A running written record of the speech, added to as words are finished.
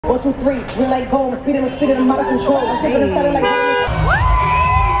1, 2, 3, we like gold, speeding them out of control. I'm sipping and starting like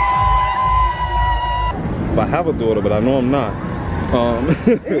If I have a daughter, but I know I'm not,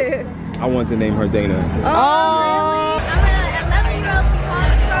 I want to name her Dana. Oh, really? I'm an 11-year-old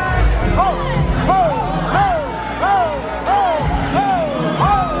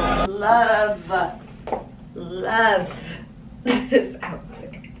photographer. Love this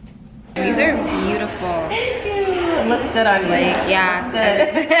outfit. These are beautiful. Thank you. It looks good on you. Like, yeah. It's good.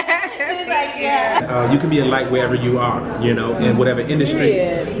 It's like, yeah. You can be a light wherever you are, you know, in whatever industry,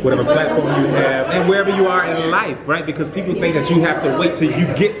 whatever platform you have, and wherever you are in life, right? Because people think that you have to wait till you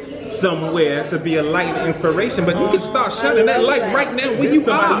get somewhere to be a light and inspiration, but you can start shining that light right now where you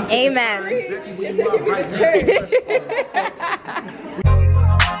are. Amen. Exactly where you are right now.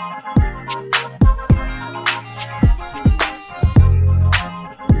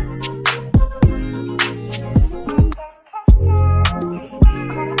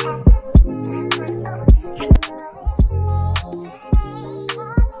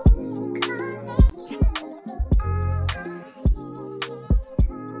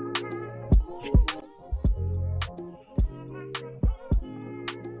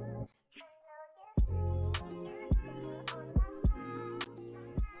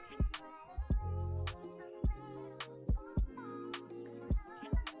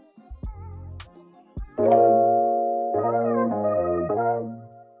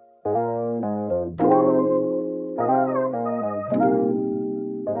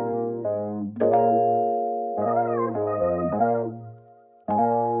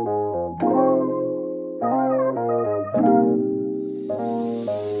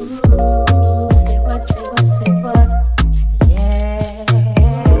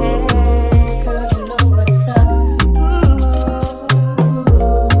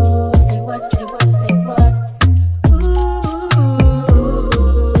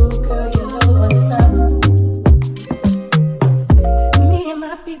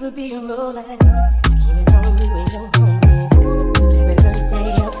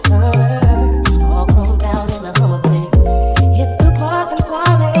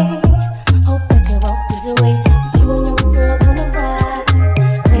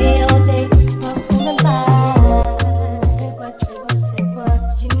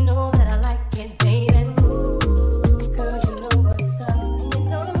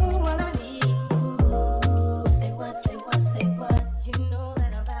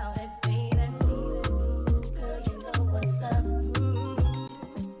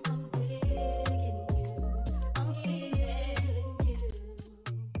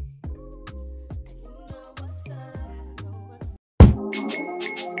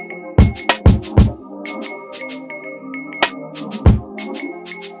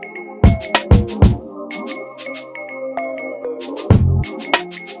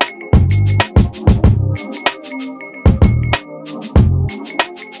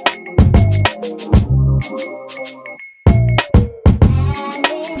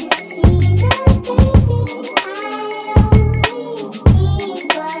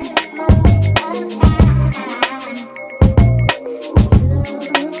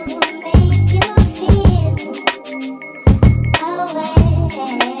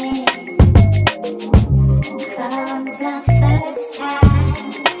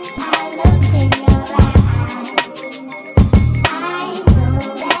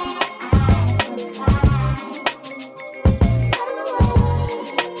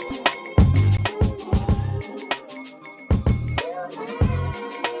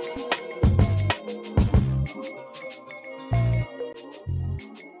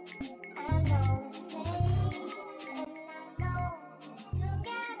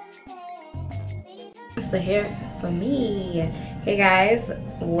 The hair for me. Hey guys,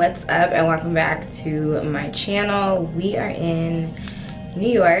 what's up and welcome back to my channel. We are in New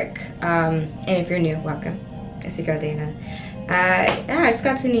York, and if you're new, welcome. It's your girl Dana. Yeah, I just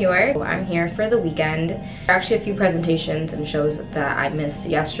got to New York. I'm here for the weekend. There are actually a few presentations and shows that I missed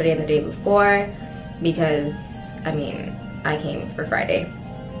yesterday and the day before because, I mean, I came for Friday,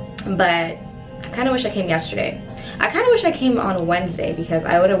 but I kind of wish I came yesterday. I kind of wish I came on a Wednesday because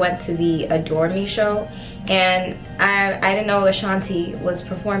I would have went to the Adore Me show and I didn't know Ashanti was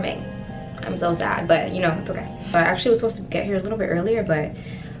performing. I'm so sad, but you know, it's okay. I actually was supposed to get here a little bit earlier, but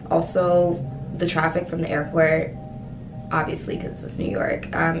also the traffic from the airport, obviously because it's New York,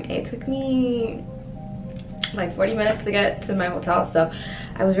 it took me like 40 minutes to get to my hotel, so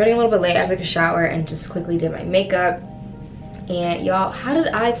I was running a little bit late. I took a shower and just quickly did my makeup. And y'all, how did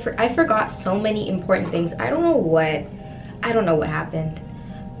I forgot so many important things. I don't know what happened.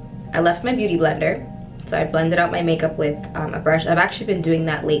 I left my beauty blender So I blended out my makeup with a brush. I've actually been doing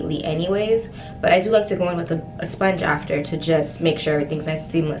that lately anyways, but I do like to go in with a sponge after to just make sure everything's nice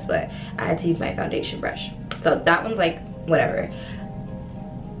and seamless, but I had to use my foundation brush. So that one's like, whatever.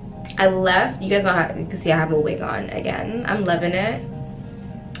 I left, you guys know how, you can see I have a wig on again. I'm loving it.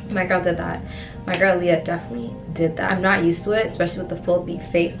 My girl did that. My girl Leah definitely did that. I'm not used to it, especially with the full beat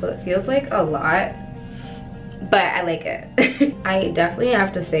face, so it feels like a lot, but I like it. I definitely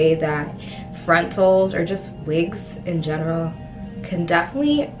have to say that frontals or just wigs in general can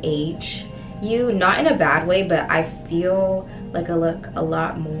definitely age you, not in a bad way, but I feel like I look a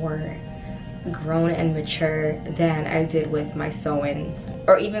lot more grown and mature than I did with my sew-ins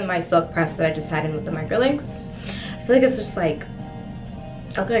or even my silk press that I just had in with the microlinks. I feel like it's just like,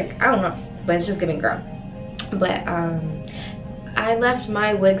 okay, I don't know, but it's just giving grown. But I left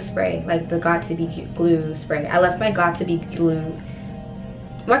my wig spray, like the Got To Be glue spray. I left my Got To Be glue.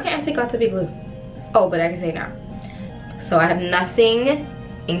 Why can't I say Got To Be glue? Oh, but I can say now. So I have nothing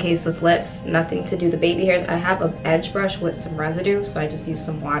in case this lifts, nothing to do the baby hairs. I have an edge brush with some residue, so I just use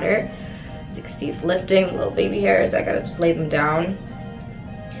some water. As you can see, it's lifting little baby hairs. I gotta just lay them down.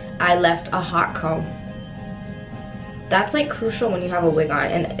 I left a hot comb. That's like crucial when you have a wig on,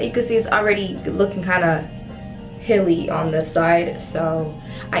 and you can see it's already looking kind of hilly on this side. So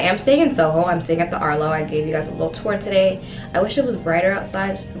I am staying in Soho. I'm staying at the Arlo. I gave you guys a little tour today. I wish it was brighter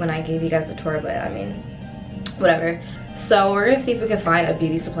outside when I gave you guys a tour, but I mean, whatever. So we're gonna see if we can find a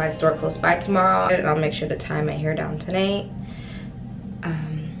beauty supply store close by tomorrow, and I'll make sure to tie my hair down tonight.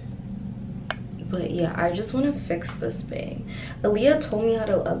 But yeah, I just want to fix this bang. Aaliyah told me how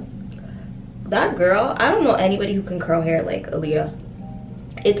to that girl, I don't know anybody who can curl hair like Aaliyah.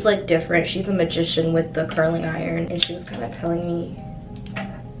 It's like different. She's a magician with the curling iron, and she was kind of telling me,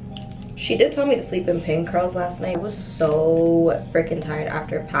 she did tell me to sleep in pin curls last night. I was so freaking tired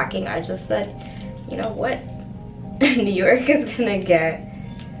after packing. I just said, you know what, New York is gonna get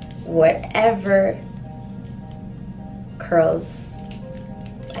whatever curls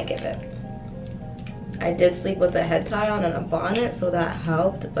I give it. I did sleep with a head tie on and a bonnet, so that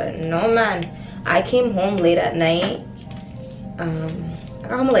helped, but no man, I came home late at night. I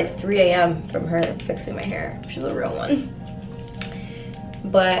got home at like 3 a.m. from her fixing my hair. She's a real one.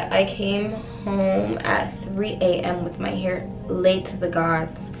 But I came home at 3 a.m. with my hair laid to the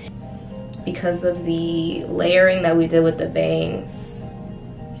gods because of the layering that we did with the bangs.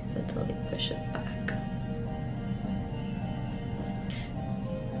 She said to like push it back.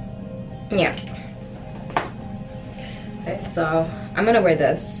 Yeah. Okay, so I'm gonna wear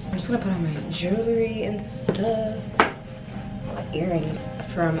this. I'm just gonna put on my jewelry and stuff. Earrings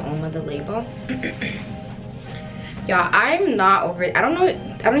from Oma the Label. Y'all, I'm not over it. I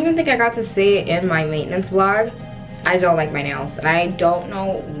don't even think I got to say it in my maintenance vlog. I don't like my nails, and I don't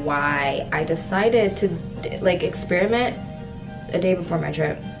know why. I decided to like experiment a day before my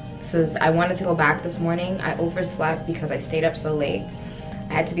trip. Since I wanted to go back this morning, I overslept because I stayed up so late.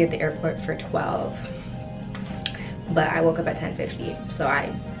 I had to be at the airport for 12. But I woke up at 10:50, so I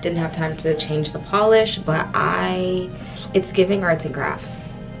didn't have time to change the polish, but it's giving arts and crafts.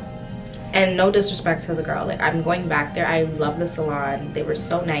 And no disrespect to the girl, like I'm going back there. I love the salon. They were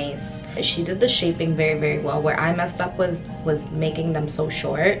so nice. She did the shaping very, very well. Where I messed up was making them so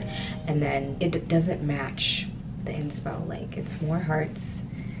short, and then it doesn't match the inspo. Like it's more hearts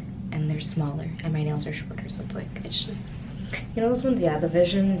and they're smaller, and my nails are shorter, so it's like, it's just, you know, those ones, yeah, the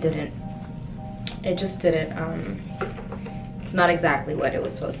vision didn't, it just didn't, it's not exactly what it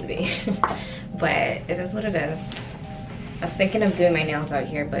was supposed to be. But it is what it is. I was thinking of doing my nails out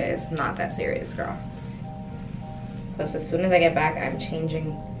here, but it's not that serious, girl. Because as soon as I get back, I'm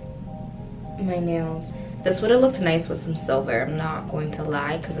changing my nails. This would have looked nice with some silver, I'm not going to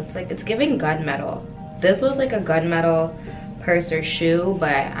lie, because it's like, it's giving gunmetal. This looks like a gunmetal purse or shoe,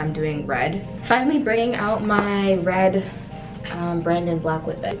 but I'm doing red. Finally bringing out my red Brandon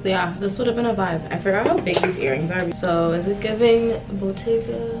Blackwood bag. Yeah, this would have been a vibe. I forgot how big these earrings are. So is it giving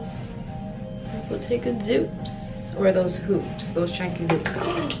Bottega dupes, or those hoops, those chunky hoops?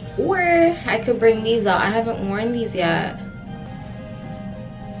 Or I could bring these out. I haven't worn these yet.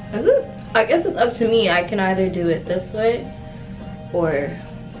 Is it? I guess it's up to me. I can either do it this way, or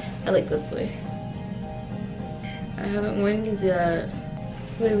I like this way. I haven't worn these yet.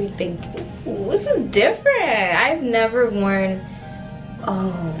 What do we think? Ooh, this is different. I've never worn,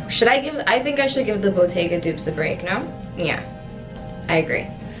 oh, should I give, I think I should give the Bottega dupes a break, no? Yeah, I agree.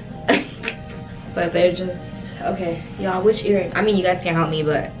 But they're just, okay, y'all, which earring? I mean, you guys can't help me,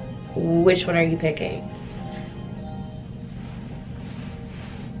 but which one are you picking?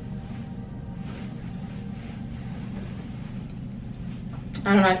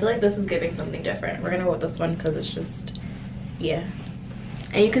 I don't know, I feel like this is giving something different. We're gonna go with this one because it's just, yeah.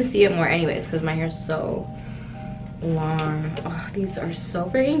 And you can see it more anyways because my hair's so long. Oh, these are so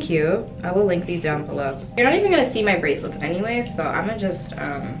freaking cute. I will link these down below. You're not even gonna see my bracelets anyway, so I'm gonna just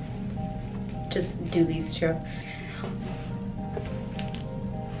do these two.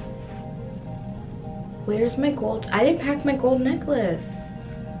 Where's my gold? I didn't pack my gold necklace.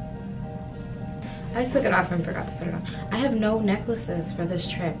 I took it off and forgot to put it on. I have no necklaces for this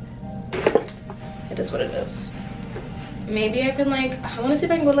trip. It is what it is. Maybe I can like, I want to see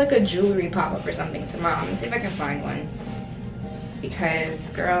if I can go to like a jewelry pop-up or something tomorrow. I'm gonna see if I can find one. Because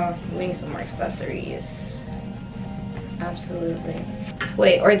girl, we need some more accessories. Absolutely.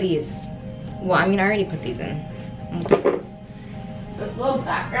 Wait, or these. Well, I mean, I already put these in. I'll do these. This little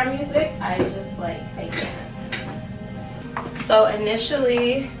background music, I just like, I can't. So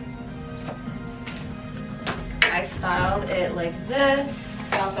initially, I styled it like this.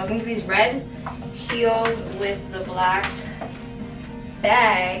 So I was gonna do these red heels with the black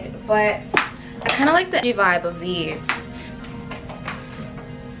bag, but I kind of like the edgy vibe of these.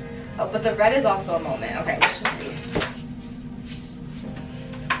 Oh, but the red is also a moment. Okay, let's just see.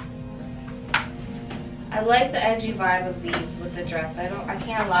 I like the edgy vibe of these with the dress. I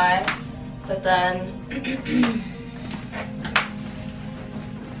can't lie, but then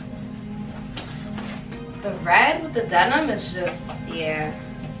the red with the denim is just, yeah.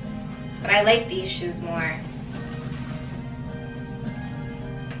 But I like these shoes more.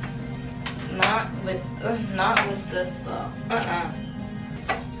 Not with this though.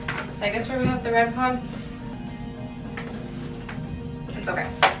 So I guess we're going with the red pumps. It's okay.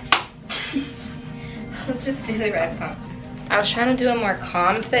 Let's just do the red pumps. I was trying to do a more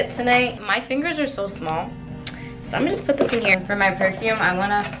calm fit tonight. My fingers are so small. So I'm gonna just put this in here. For my perfume, I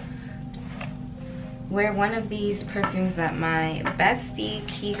wanna wear one of these perfumes that my bestie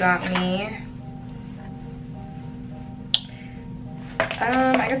Key got me.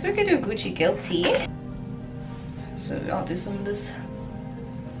 I guess we could do Gucci Guilty. So I'll do some of this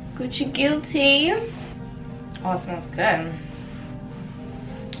Gucci Guilty. Oh, it smells good.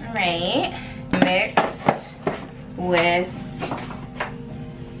 All right, mixed with,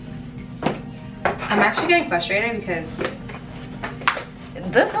 I'm actually getting frustrated because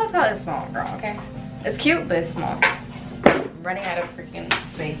this hotel is small, girl, okay? It's cute, but it's small. I'm running out of freaking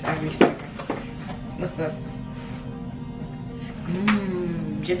space every 2 seconds. What's this?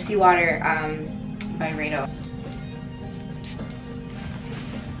 Gypsy Water by Rado.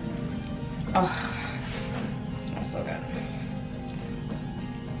 Oh, it smells so good.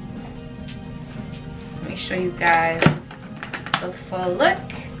 Let me show you guys the full look.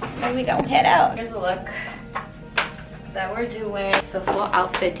 There we go, head out. Here's the look that we're doing. So full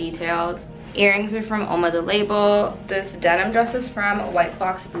outfit details. Earrings are from Oma the Label. This denim dress is from White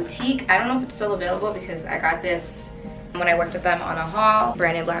Fox Boutique. I don't know if it's still available because I got this when I worked with them on a haul.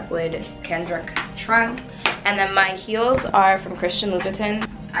 Brandon Blackwood Kendrick trunk. And then my heels are from Christian Louboutin.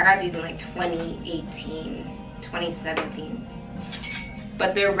 I got these in like 2018, 2017.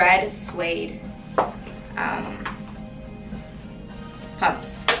 But they're red suede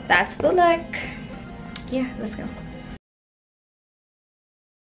pumps. That's the look. Yeah, let's go.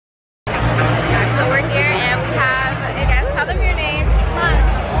 So we're here and we have, I guess, tell them your name.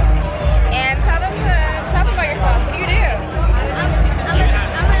 And tell them about yourself. What do you do? I'm an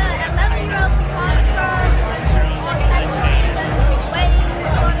 11-year-old photographer, so I shoot all types of things, weddings,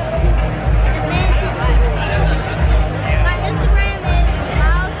 photos, events. My Instagram is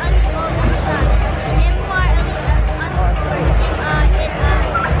miles_Mushak. MY_SHOTT.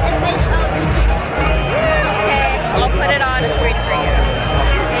 Okay.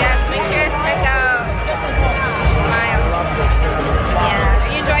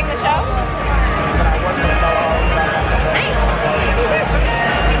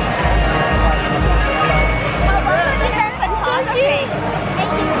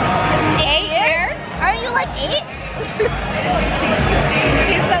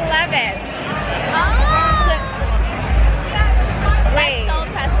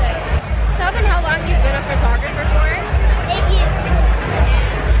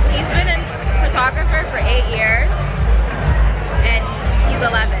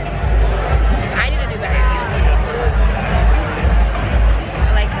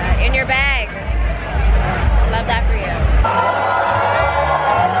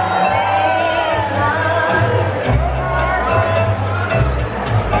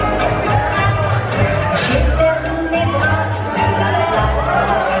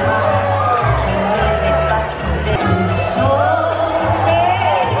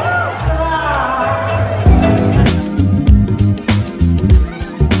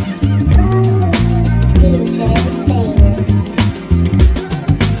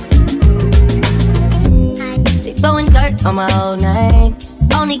 Throwing dirt on my old name.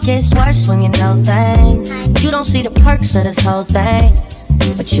 Only gets worse when you know things. You don't see the perks of this whole thing,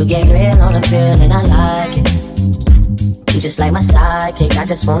 but you get real on the pill and I like it. You just like my sidekick, I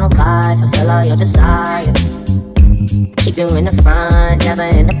just wanna ride, fulfill all your desire. Keep you in the front, never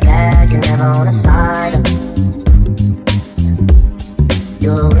in the back, and never on the side.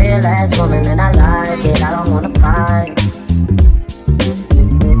 You're a real ass woman and I like it, I don't wanna fight.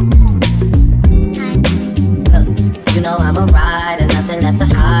 You know I'm a rider, nothing left to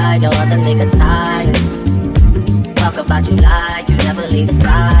hide, your other nigga tired. Talk about you like you never leave his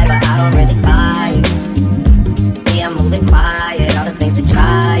side, but I don't really buy it. Me, I'm moving quiet, all the things to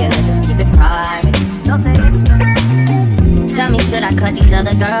try, and let's just keep it private. Tell me, should I cut these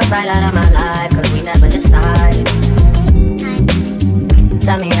other girls right out of my life, cause we never decided.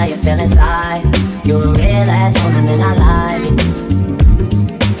 Tell me how you feel inside. You're a real ass woman and I like it.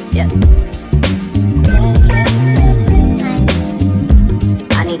 Yeah.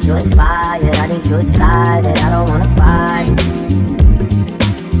 I need you inspired, I need you excited, I don't wanna fight.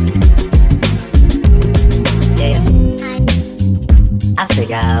 Yeah. I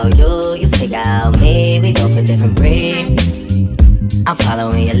figure out you figure out me, we both a different breed. I'm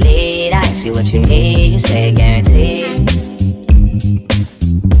following your lead, I ask you what you need, you say guaranteed.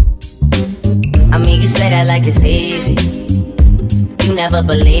 I mean, you say that like it's easy. You never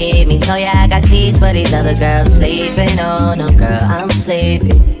believe me, told ya I got keys, but these other girls sleeping. Oh no girl, I'm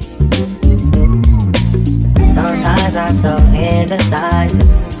sleepy. Sometimes I'm so indecisive,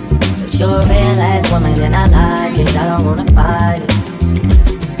 but you're a real ass woman and I like it, I don't wanna fight it.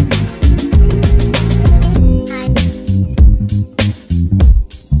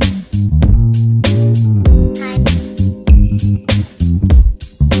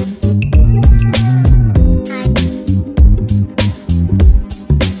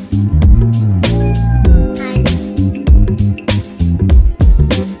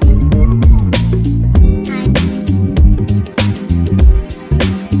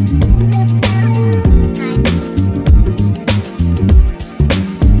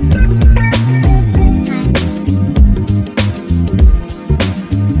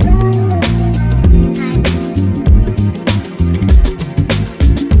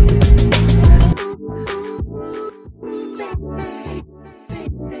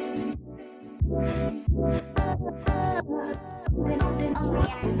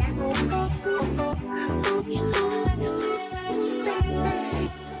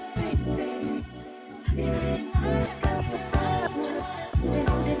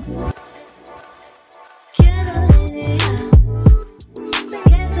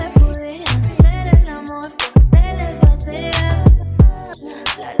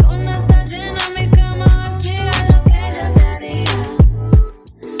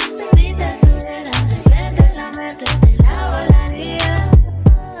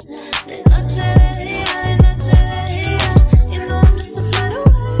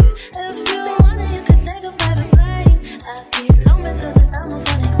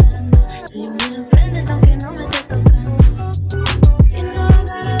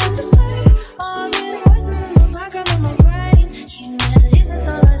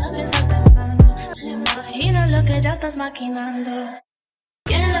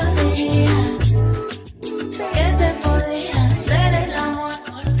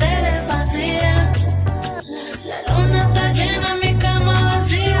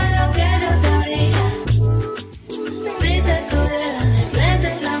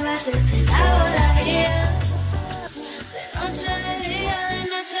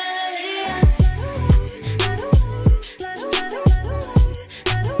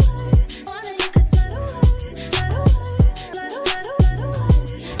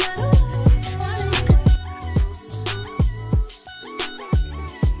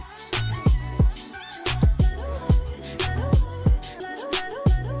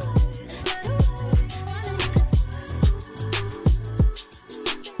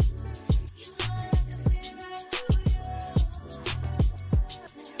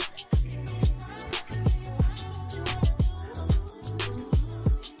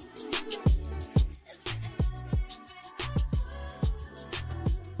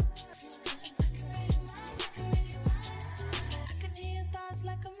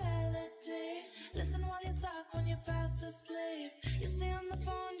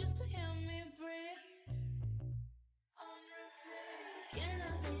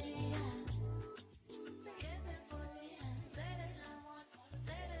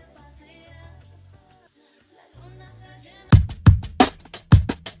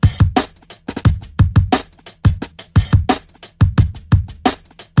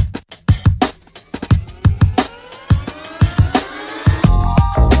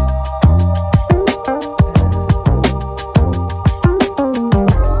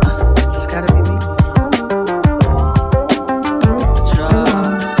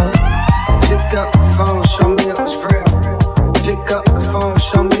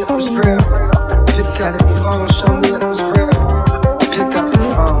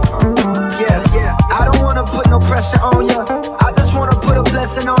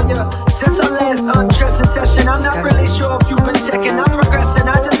 pressing on ya. Since our last undressing session, I'm not really sure if you've been checking. I'm progressing.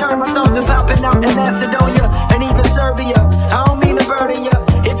 I just heard my songs are popping out in Macedonia and even Serbia. I don't mean to burden ya.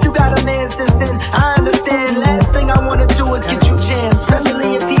 If you got a man since then, I understand. Last thing I wanna do is get you jammed,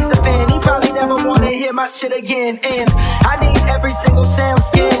 especially if he's the fan. He probably never wanna hear my shit again. And I need every single sound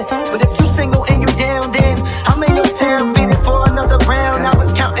scared. But if you single and you down, then I'm in your town feeding for another round. I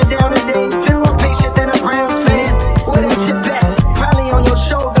was counting down the days, been more patient than a Browns fan. Where that chip at? Probably on your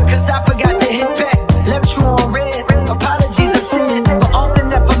shoulder, cause I forgot to hit back. Left you on red, apologies are said, but often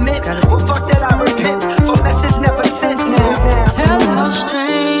never meant. Well, fuck that, I repent for message never sent now. Hello,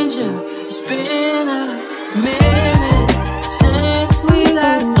 stranger. It's been a minute since we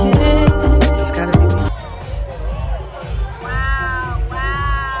last kicked it. It's gotta be me.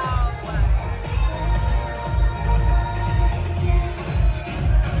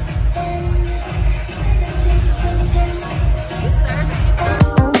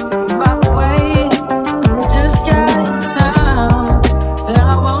 By the way, just got in town, and I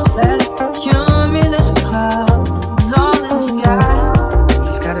won't let cumulus clouds all in the sky.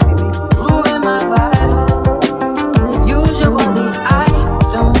 It's gotta be me. Ruin my vibe. Usually I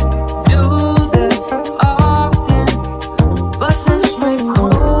don't do this often, but since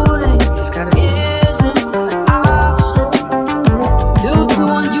recruiting isn't an option due to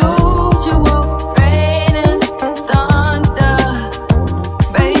unusual rain and thunder,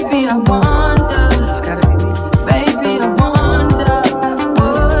 baby, I wonder. It's gotta be me. Baby, I wonder,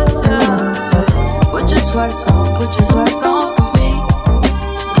 would you put your sweats on, put your sweats on for me?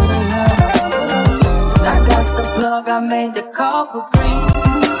 Cause I got the plug, I made the call for green.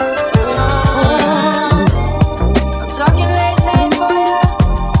 I'm talking late for ya.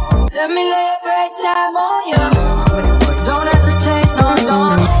 Let me lay a great time on ya. Don't hesitate, no,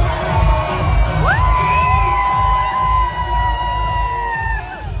 don't.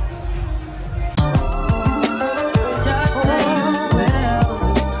 Just say you will.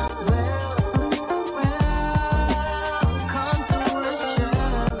 Come through with you.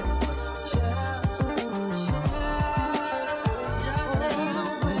 Just say you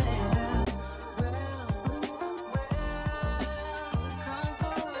will. Come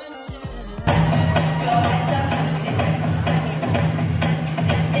through with you.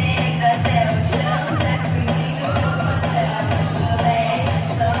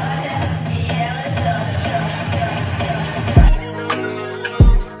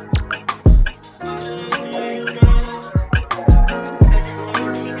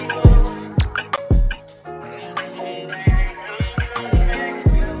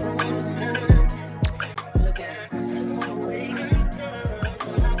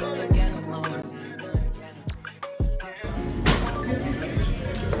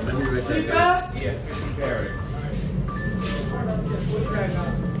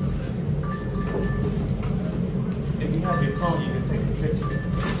 If you have your phone, you can take a picture.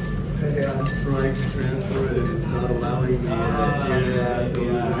 Hey, I'm trying to transfer it and it's not allowing me.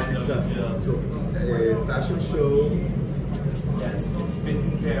 So, fashion show. Yes, it's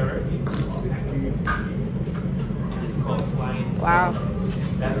 50 carat. It's called Flying. Wow.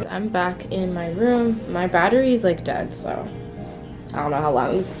 I'm back in my room. My battery's like dead, so I don't know how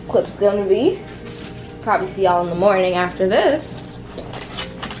long this clip's gonna be. Probably see y'all in the morning after this.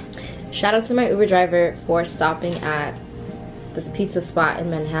 Shout out to my Uber driver for stopping at this pizza spot in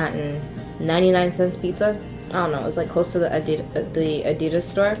Manhattan. 99 cents pizza. I don't know, it was like close to the Adidas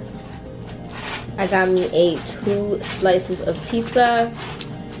store. I got me 2 slices of pizza.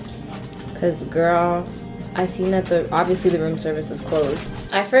 Cause girl, I seen that obviously the room service is closed.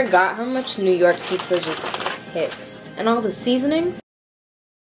 I forgot how much New York pizza just hits. And all the seasonings.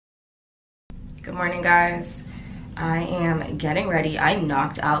 Good morning, guys. I am getting ready. I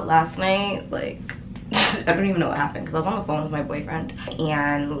knocked out last night, like, I don't even know what happened because I was on the phone with my boyfriend.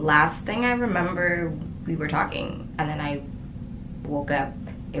 And last thing I remember, we were talking and then I woke up,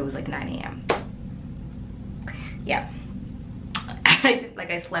 it was like 9 a.m. Yeah.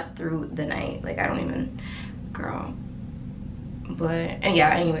 I slept through the night. Like, I don't even, girl. But, and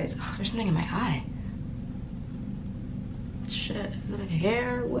yeah, anyways, oh, there's something in my eye. Shit, is it a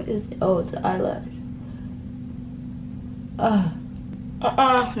hair? What is it? Oh, it's the eyelash.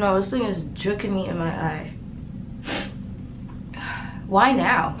 No, this thing is jerking me in my eye. Why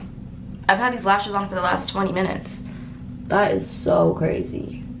now? I've had these lashes on for the last 20 minutes. That is so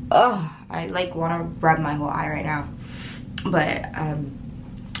crazy. Ugh, I like want to rub my whole eye right now. But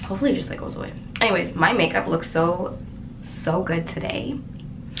hopefully it just like goes away. Anyways, my makeup looks so good today.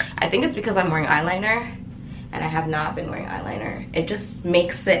 I think it's because I'm wearing eyeliner and I have not been wearing eyeliner. It just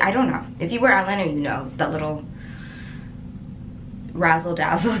makes it, I don't know. If you wear eyeliner, you know, that little razzle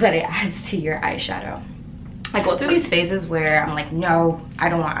dazzle that it adds to your eyeshadow. I go through these phases where I'm like, no, I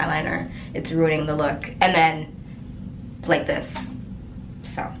don't want eyeliner, it's ruining the look, and then like this.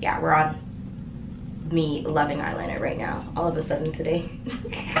 So yeah, we're on me loving eyeliner right now all of a sudden today.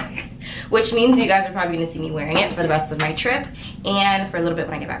 Which means you guys are probably gonna see me wearing it for the rest of my trip and for a little bit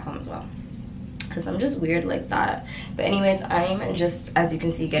when I get back home as well, because I'm just weird like that. But anyways, I'm just, as you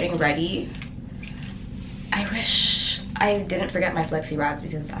can see, getting ready. I wish I didn't forget my flexi rods,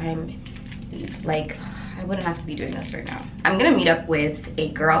 because I'm like, I wouldn't have to be doing this right now. I'm gonna meet up with a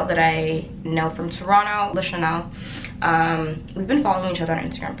girl that I know from Toronto, LaChanel. We've been following each other on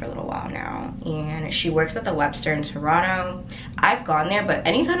Instagram for a little while now, and she works at the Webster in Toronto. I've gone there, but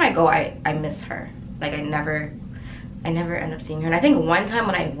anytime I go, I miss her. Like, I never end up seeing her. And I think one time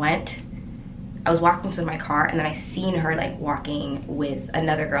when I went, I was walking to my car, and then I seen her like walking with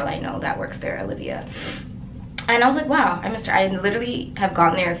another girl I know that works there, Olivia. And I was like, wow, I missed her. I literally have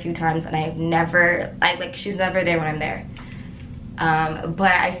gone there a few times, and I have never, like she's never there when I'm there.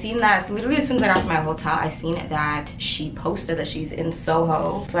 But I seen that, so literally as soon as I got to my hotel, I seen that she posted that she's in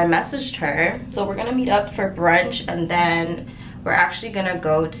Soho. So I messaged her. So we're gonna meet up for brunch, and then we're actually gonna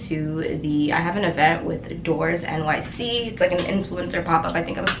go to I have an event with Doors NYC. It's like an influencer pop-up. I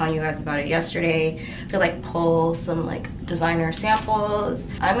think I was telling you guys about it yesterday. To like pull some like designer samples.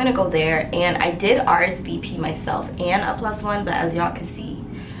 I'm gonna go there, and I did RSVP myself and a +1, but as y'all can see,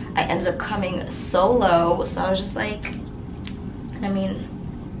 I ended up coming so low. So I was just like, I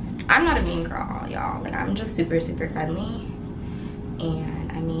mean, I'm not a mean girl, y'all. Like, I'm just super, super friendly.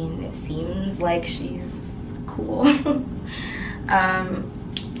 And I mean, it seems like she's cool.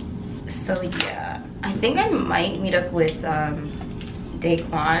 So yeah, I think I might meet up with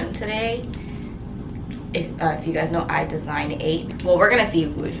Daquan today. If you guys know, I design 8. Well, we're gonna see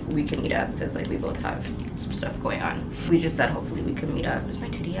if we can meet up, because like we both have some stuff going on. We just said hopefully we can meet up. Is my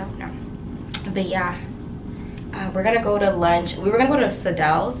titty out? No. But yeah, we're gonna go to lunch. We were gonna go to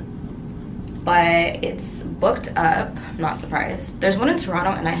Sadel's, but it's booked up. I'm not surprised. There's one in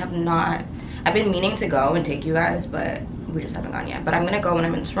Toronto, and I've been meaning to go and take you guys, but we just haven't gone yet. But I'm gonna go when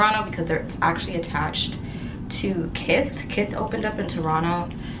I'm in Toronto, because they're actually attached to Kith. Kith opened up in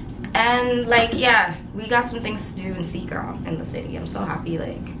Toronto, and like, yeah, we got some things to do and see, girl, in the city. I'm so happy,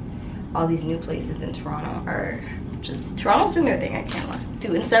 like, all these new places in Toronto are just, Toronto's doing their thing, I can't lie.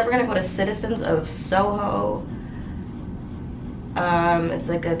 Dude, instead we're gonna go to Citizens of Soho. It's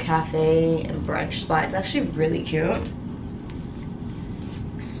like a cafe and brunch spot. It's actually really cute.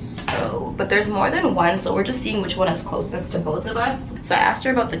 So, but there's more than one, so we're just seeing which one is closest to both of us. So I asked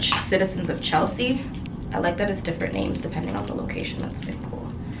her about the Citizens of Chelsea. I like that it's different names depending on the location. That's like cool.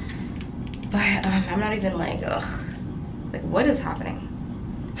 But I'm not even like, ugh, like what is happening?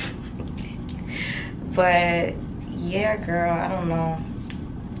 But yeah, girl, I don't know.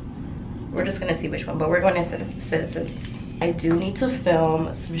 We're just gonna see which one, but we're going to Citizens. I do need to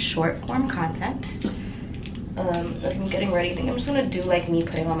film some short form content. If I'm getting ready, I think I'm just gonna do like me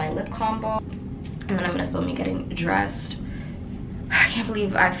putting on my lip combo, and then I'm gonna film me getting dressed. I can't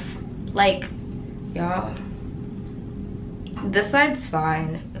believe I've, like, y'all, this side's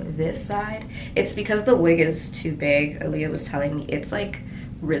fine. This side, it's because the wig is too big. Aaliyah was telling me it's like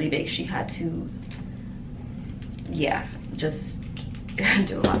really big. She had to, yeah, just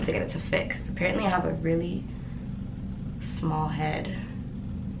do a lot to get it to fit, because apparently I have a really small head.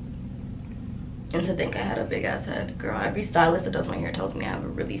 And to think I had a big ass head. Girl, every stylist that does my hair tells me I have a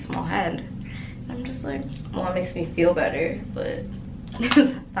really small head. And I'm just like, well, it makes me feel better, but I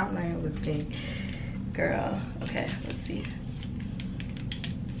thought my hair was big. Girl, okay, let's see.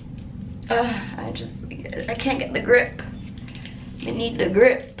 I can't get the grip. I need the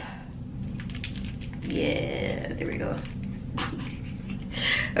grip. Yeah, there we go.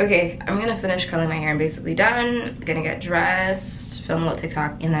 Okay, I'm gonna finish curling my hair. I'm basically done. Gonna get dressed, film a little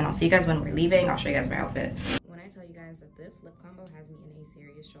TikTok, and then I'll see you guys when we're leaving. I'll show you guys my outfit. When I tell you guys that this lip combo has me in a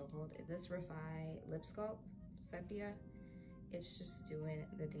serious chokehold, this Refi lip sculpt sepia, it's just doing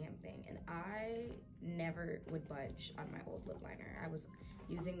the damn thing. And I never would budge on my old lip liner. I was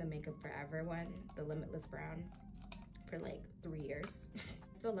using the Makeup Forever one, the Limitless Brown, for like 3 years.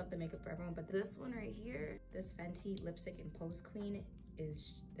 Still love the Makeup Forever one, but this one right here, this Fenty Lipstick and Pose Queen,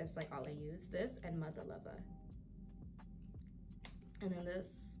 that's like all I use. This and Mother Lover. And then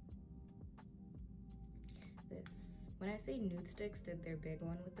this. When I say Nude Sticks did their big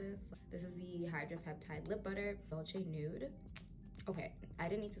one with this. This is the Hydropeptide Lip Butter Dolce Nude. Okay, I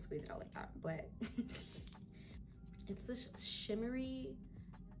didn't need to squeeze it out like that, but it's this shimmery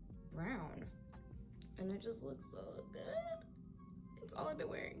brown, and it just looks so good. It's all I've been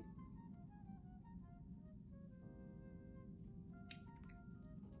wearing.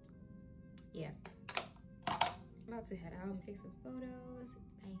 yeah. I'm about to head out and take some photos.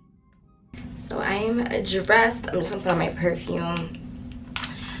 Bye. So I'm dressed. I'm just gonna put on my perfume.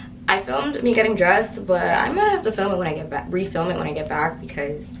 I filmed me getting dressed, but I'm gonna have to film it when I get back, refilm it when I get back,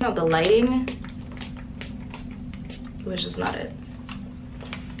 because you know, the lighting was just not it.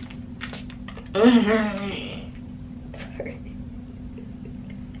 Sorry.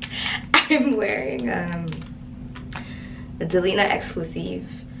 I'm wearing a Delina exclusive,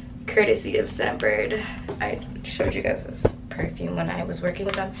 courtesy of Scentbird. I showed you guys this perfume when I was working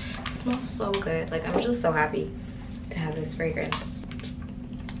with them. It smells so good. Like, I'm just so happy to have this fragrance.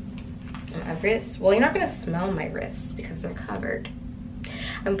 My wrists, well, you're not gonna smell my wrists because they're covered.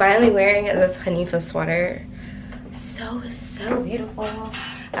 I'm finally wearing this Nyfw sweater. So beautiful.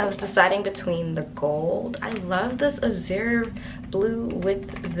 I was deciding between the gold. I love this azure blue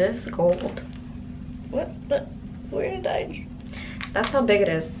with this gold. Where did I? That's how big it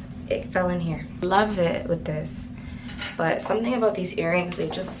is. It fell in here. Love it with this. But something about these earrings, they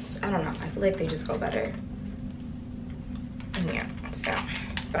just, I don't know. I feel like they just go better. And yeah, so.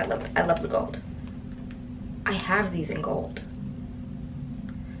 But I love the gold. I have these in gold.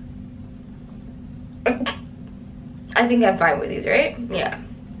 I think I'm fine with these, right? Yeah.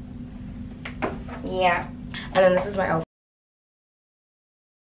 Yeah. And then this is my outfit.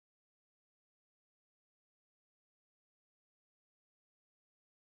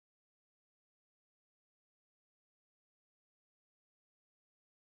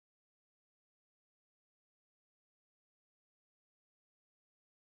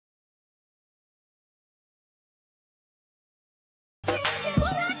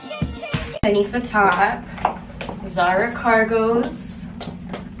 Nyfw top, Zara cargos.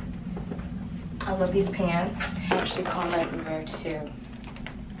 I love these pants. I actually comment number 2.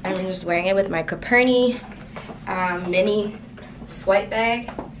 I'm just wearing it with my Caperni mini swipe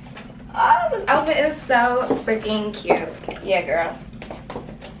bag. Oh, this outfit is so freaking cute. Yeah, girl.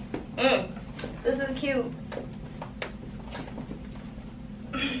 This is cute.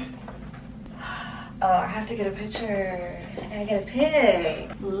 Oh, I have to get a picture. I gotta get a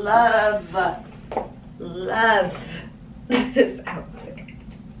pic. Love this outfit.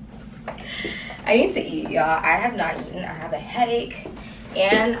 I need to eat, y'all. I have not eaten. I have a headache.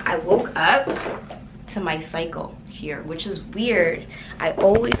 And I woke up to my cycle here, which is weird. I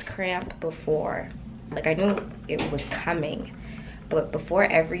always cramp before. Like, I knew it was coming. But before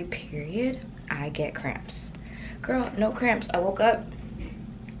every period, I get cramps. Girl, no cramps. I woke up,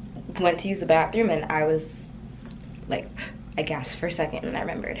 went to use the bathroom, and I was like, I gasped for a second and I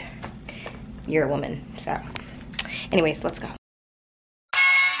remembered you're a woman. So anyways, let's go.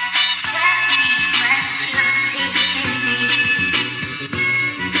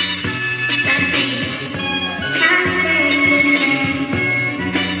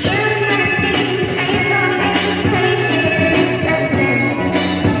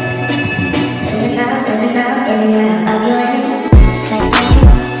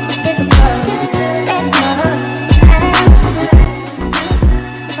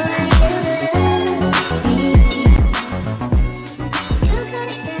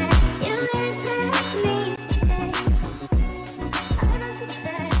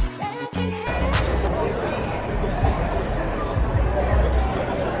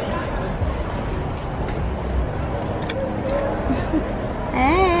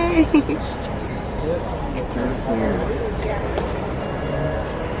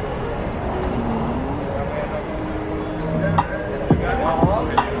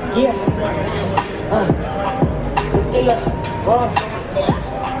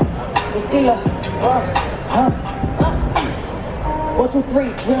 One, two, three,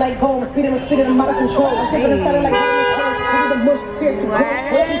 we like gold, speeding them out of control. I'm sipping and starting like the mush, tears to cold.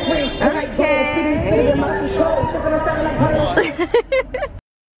 1, 2, 3, we like gold, speeding them out of control. Sipping and starting like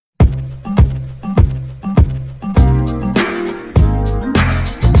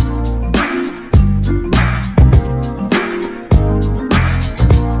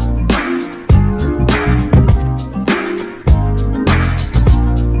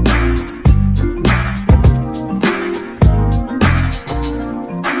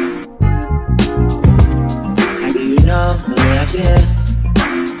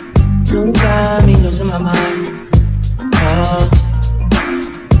You got me losing my mind. Oh,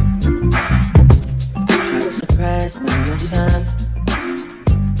 try to suppress the emotions.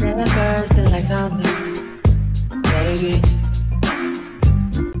 Never first till I found this, baby.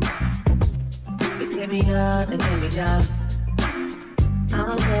 It take me up, it take me down.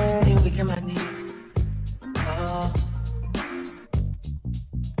 I'm ready, weak on my knees. Oh.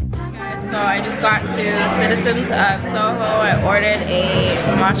 So I just got to Citizens of Soho. I ordered a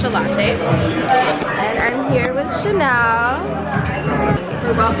matcha latte. And I'm here with Chanel.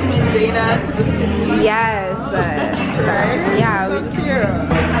 We're welcoming Dana to the city. Yes. Right? Yeah. So cute.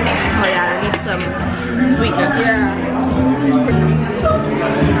 Oh yeah, I need some sweetness. Yeah.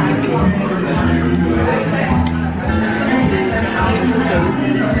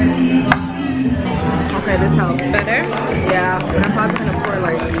 Okay, this helps. Better? Yeah, but I'm probably gonna pour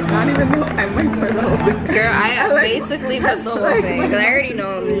like, not even though I might pour the whole thing. Girl, I basically put the whole thing, because I already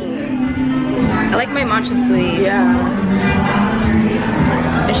know me. I like my matcha sweet. Yeah.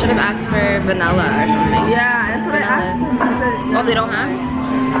 I should have asked for vanilla or something. Yeah, that's what Vanilla. I asked. Oh, they don't have?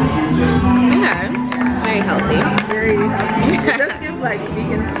 Okay. It's very healthy. Very healthy. It does give like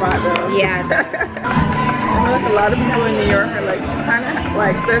vegan spot though. Yeah, it does. I feel like a lot of people in New York are like kind of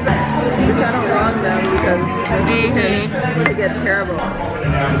like, there's a, which I don't wrong them because they get terrible.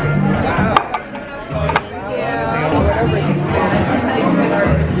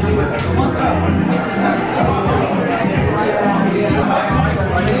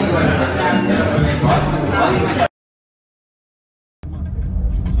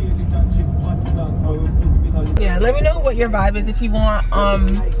 Yeah, let me know what your vibe is, if you want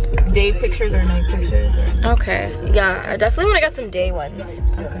day pictures or night pictures. Okay. Yeah, I definitely want to get some day ones.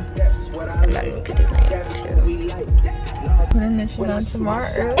 Okay. And then we could do night too. Putting this shit on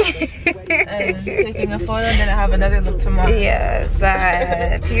tomorrow and taking a photo, then I have another look tomorrow. Yes,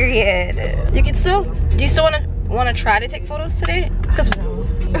 period. You can still, do you still want to try to take photos today? Cause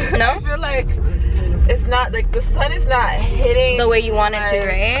no? I feel like it's not, like the sun is not hitting the way you want it to,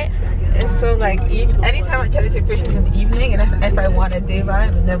 right? It's so like, anytime I try to take pictures in the evening, and if I want a day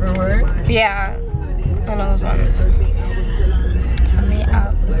vibe, it never works. Yeah, one of those ones. Coming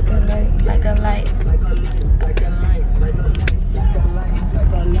out like a light, like a light.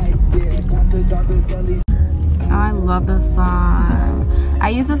 Oh, I love this song. I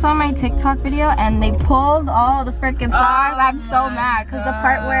used this on my TikTok video and they pulled all the freaking songs. I'm so mad because the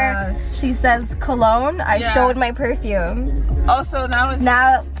part where she says cologne, I showed my perfume. Oh, so now it's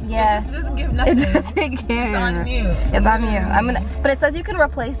yeah. It just doesn't give nothing. It doesn't give. It's on mute. It's on mute. But it says you can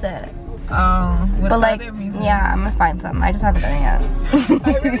replace it. Oh, but like, yeah, I'm gonna find some. I just haven't done it yet.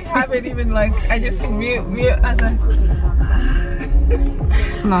 I really haven't even like. I just mute as a.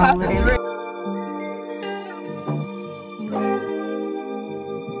 No, literally.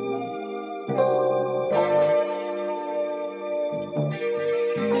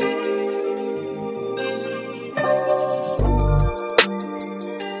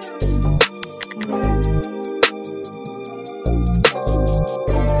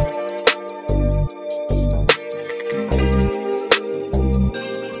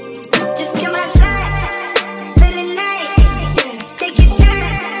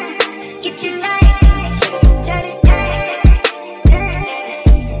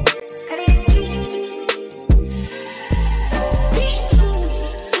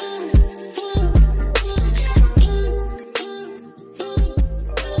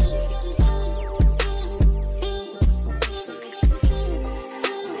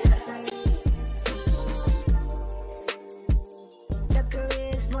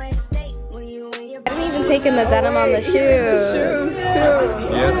 Taking the denim on the shoes.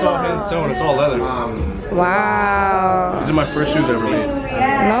 Yeah, it's all hand sewn. It's all leather. Wow. These are my first shoes I ever made.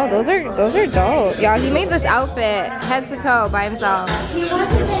 No, those are dope. Y'all, he made this outfit head to toe by himself.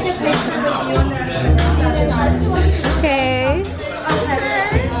 Okay.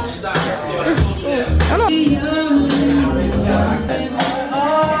 I don't know.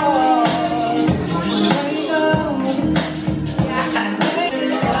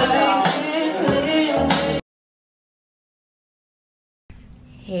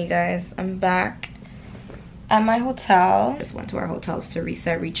 Hey guys, I'm back at my hotel. Just went to our hotels to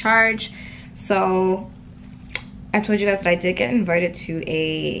reset, recharge. So I told you guys that I did get invited to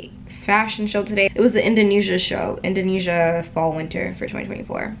a fashion show today. It was the Indonesia show, Indonesia Fall Winter for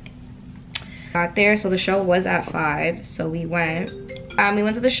 2024. Got there, so the show was at 5, so we went. We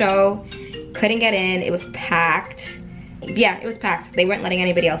went to the show, couldn't get in, it was packed. Yeah, it was packed. They weren't letting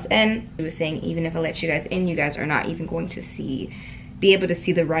anybody else in. It was saying even if I let you guys in, you guys are not even going to be able to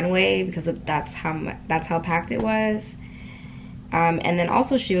see the runway because that's how packed it was. And then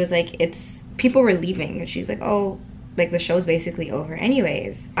also she was like, people were leaving, and she was like, oh, like the show's basically over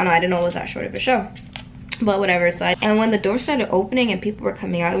anyways. I don't know, I didn't know it was that short of a show, but whatever. So and when the door started opening and people were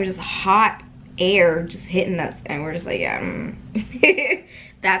coming out, it was just hot air just hitting us, and we're just like, yeah.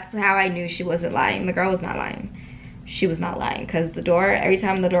 That's how I knew she wasn't lying. The girl was not lying. She was not lying, because every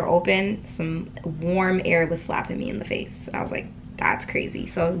time the door opened, some warm air was slapping me in the face, and I was like, that's crazy.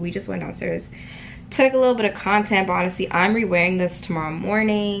 So we just went downstairs, took a little bit of content, but honestly I'm re-wearing this tomorrow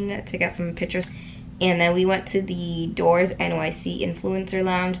morning to get some pictures. And then we went to the Doors NYC influencer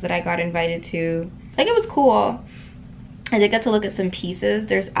lounge that I got invited to. Like, it was cool. I did get to look at some pieces.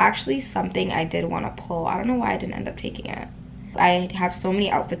 There's actually something I did want to pull. I don't know why I didn't end up taking it. I have so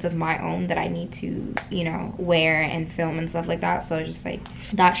many outfits of my own that I need to, you know, wear and film and stuff like that. So just like,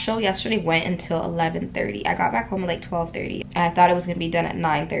 that show yesterday went until 11:30. I got back home at like 12:30. And I thought it was gonna be done at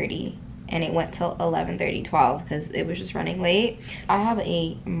 9:30. And it went till 11:30, 12, because it was just running late. I have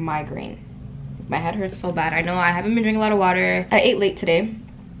a migraine. My head hurts so bad. I know I haven't been drinking a lot of water. I ate late today,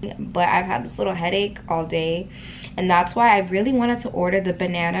 but I've had this little headache all day. And that's why I really wanted to order the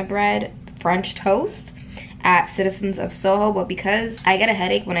banana bread French toast at Citizens of Soho, but because I get a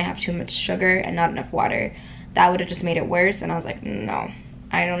headache when I have too much sugar and not enough water, that would have just made it worse. And I was like, no,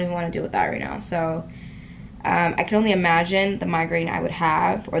 I don't even want to deal with that right now. So I can only imagine the migraine I would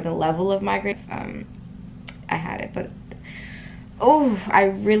have, or the level of migraine. I had it, but oh, I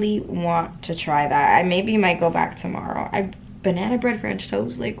really want to try that. I maybe might go back tomorrow. Banana bread French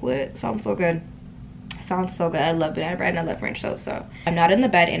toast, like what? Sounds so good. Sounds so good. I love banana bread and I love French toast. So I'm not in the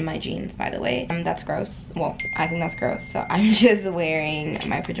bed in my jeans, by the way. That's gross. Well, I think that's gross. So I'm just wearing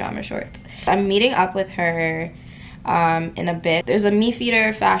my pajama shorts. I'm meeting up with her in a bit. There's a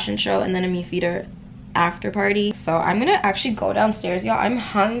Nyfw fashion show and then a Nyfw after party. So I'm gonna actually go downstairs, y'all. I'm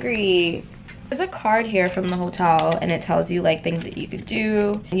hungry. There's a card here from the hotel and it tells you like things that you could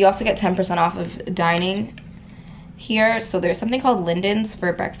do. And you also get 10% off of dining here. So there's something called Linden's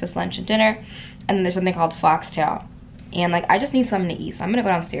for breakfast, lunch, and dinner. And then there's something called Foxtail. And like, I just need something to eat. So I'm gonna go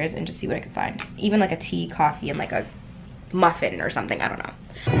downstairs and just see what I can find. Even like a tea, coffee, and like a muffin or something, I don't know.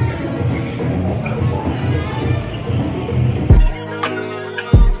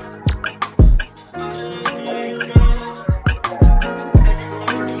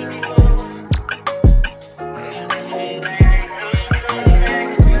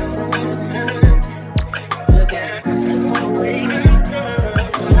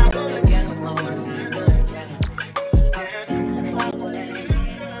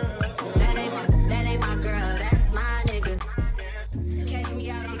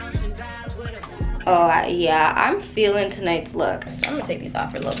 Oh, yeah, I'm feeling tonight's look. So I'm gonna take these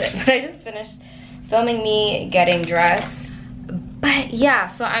off for a little bit. But I just finished filming me getting dressed. But yeah,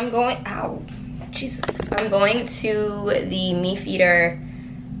 so I'm going, ow, Jesus. So I'm going to the Nyfw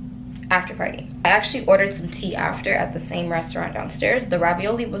after party. I actually ordered some tea after at the same restaurant downstairs. The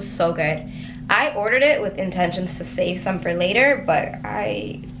ravioli was so good. I ordered it with intentions to save some for later, but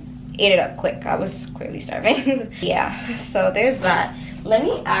I ate it up quick. I was clearly starving. Yeah, so there's that. Let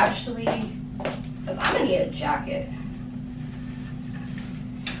me actually, because I'm gonna get a jacket.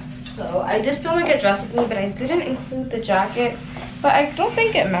 So I did film a get dressed with me, but I didn't include the jacket. But I don't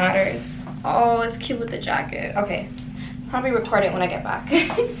think it matters. Oh, it's cute with the jacket. Okay, probably record it when I get back.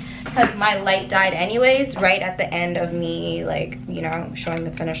 Because my light died anyways, right at the end of me, like, you know, showing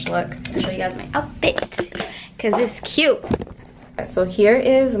the finished look. I'll show you guys my outfit, because it's cute. So here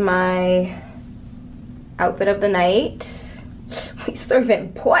is my outfit of the night. We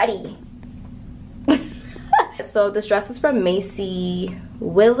serving party. So this dress is from Macy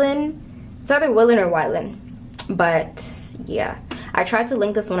Willen. It's either Willen or Wylan. But yeah, I tried to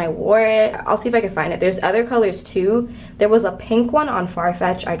link this when I wore it. I'll see if I can find it. There's other colors too. There was a pink one on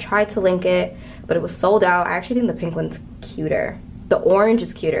Farfetch. I tried to link it, but it was sold out. I actually think the pink one's cuter. The orange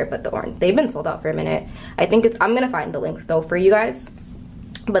is cuter, but the orange, they've been sold out for a minute. I think it's, I'm gonna find the links though for you guys.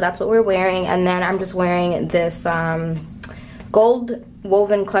 But that's what we're wearing. And then I'm just wearing this gold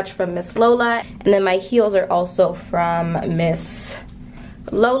woven clutch from Miss Lola. And then my heels are also from Miss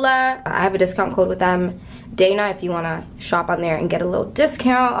Lola. I have a discount code with them, Dana, if you want to shop on there and get a little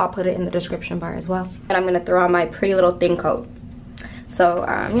discount. I'll put it in the description bar as well. And I'm going to throw on my pretty little thin coat. So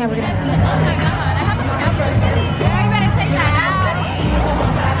yeah, we're going to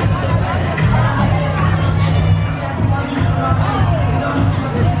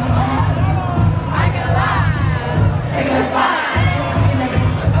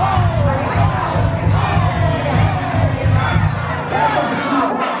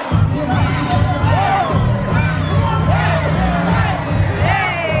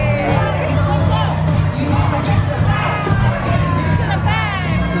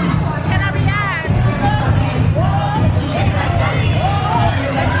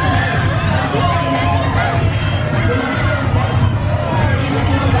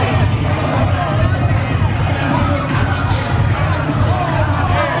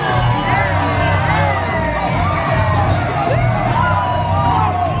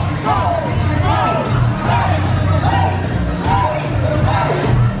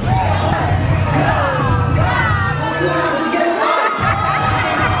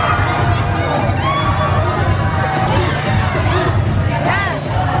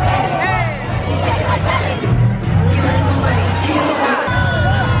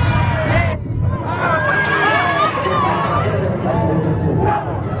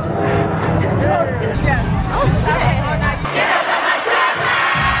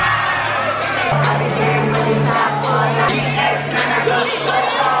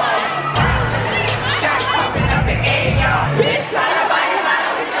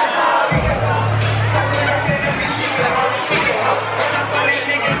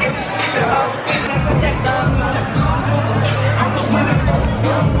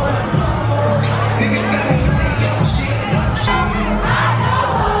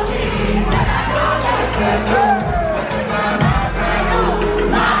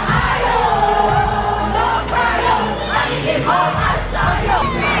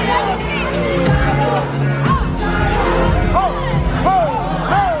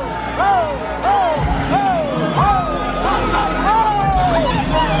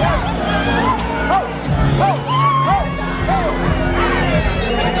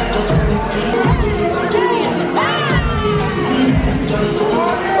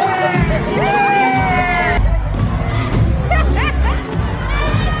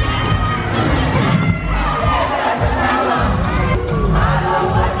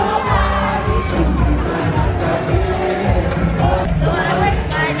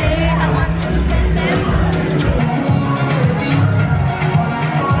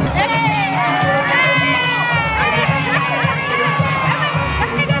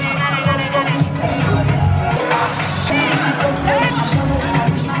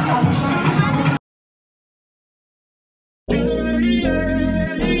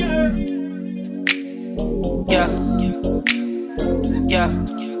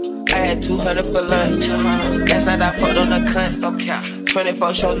had 200 for lunch. Last night I fucked on the cunt.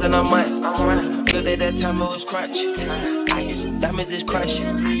 24 shows in a month. Good day that time it was crunch. Ice, diamonds is crushing.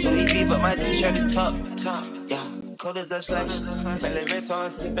 Louis V, but my t-shirt is top. Yeah, cold as a slush. Belly red, so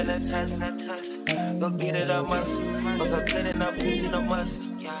I'm sipping a test. Go get it a must. But go good enough, pussy no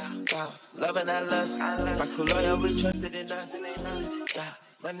must. Yeah, love and I lust. My cool lawyer, we trusted in us. Yeah,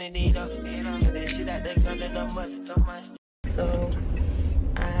 money need up. And then shit out there, gun in the money. So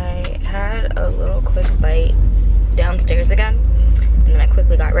I had a little quick bite downstairs again, and then I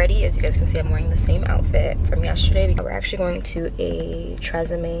quickly got ready. As you guys can see, I'm wearing the same outfit from yesterday. We're actually going to a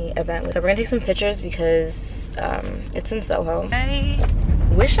Tresemme event, so we're gonna take some pictures because it's in Soho. I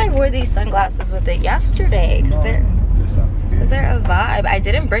wish I wore these sunglasses with it yesterday because they're a vibe. I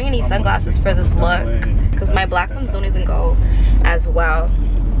didn't bring any sunglasses for this look because my black ones don't even go as well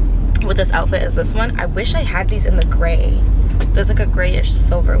with this outfit as this one. I wish I had these in the gray. There's like a grayish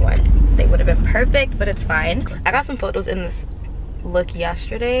silver one. They would have been perfect, but it's fine. I got some photos in this look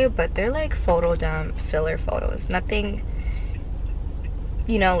yesterday, but they're like photo dump filler photos. Nothing,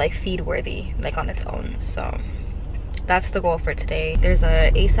 you know, like feed worthy, like on its own. So that's the goal for today. There's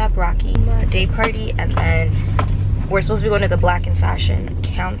a ASAP Rocky day party, and then we're supposed to be going to the Black in Fashion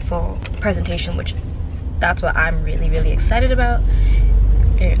Council presentation, which that's what I'm really excited about.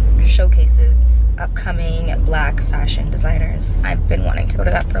 It showcases upcoming black fashion designers. I've been wanting to go to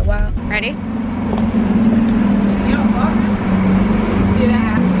that for a while. Ready?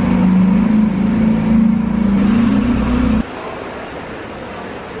 Yeah.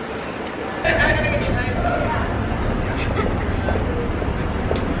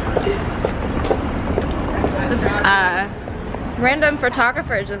 This random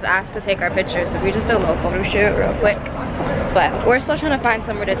photographer just asked to take our pictures, so we just did a little photo shoot real quick. But we're still trying to find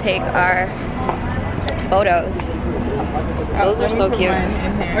somewhere to take our photos. Those are so cute.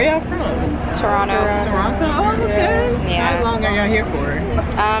 Where y'all from? Toronto. Toronto? Oh, okay. Yeah. How long are y'all here for?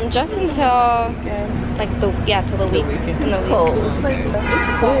 Just until like till the week. It's cool.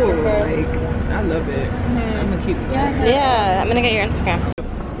 Like, I love it. I'm gonna keep it. Yeah, I'm gonna get your Instagram.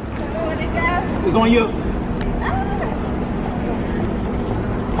 It's on you.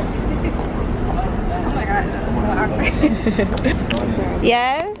 Oh my god, that was so awkward.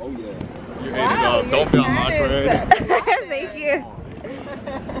 Yes? Oh yeah. You're hating up. Don't feel awkward. Thank you.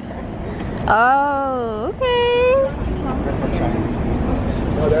 Oh, okay.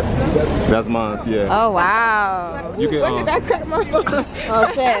 That's mine, yeah. Oh wow. You can, When did I crack my phone?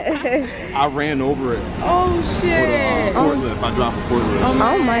 Oh shit. I ran over it. Oh shit. Forklift. I dropped a forklift.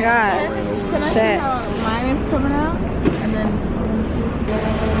 Oh my god. Can I see Shit. how mine is coming out? And then.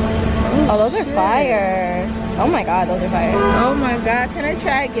 Oh, those are fire. Oh my god, those are fire. Oh my god, can I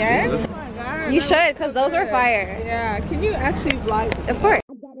try again? Oh my god. You should, because those are fire. Yeah, can you actually vlog? Of course.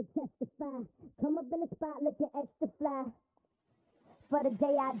 I gotta testify. Come up in the spot looking extra fly. For the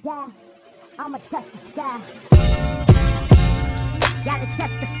day I die, I'ma touch the sky. Gotta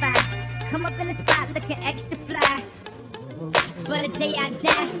testify. Come up in the spot looking extra fly. For the day I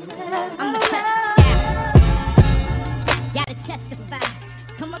die, I'ma touch the sky. Gotta testify.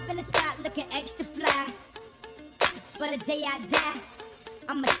 Come up in the spot looking extra fly. For the day I die,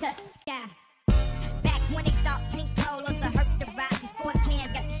 I'ma touch the sky. Back when they thought pink polos would hurt the ride. Before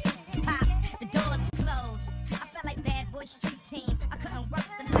Cam got the shit pop, the doors closed. I felt like bad boy street team. I couldn't work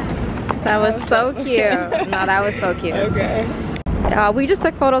the locks. That was so cute. No, that was so cute. Okay. We just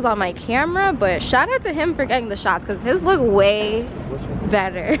took photos on my camera, but shout out to him for getting the shots because his look way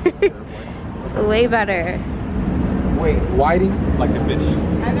better. Way better. Wait, whiting? Like the fish.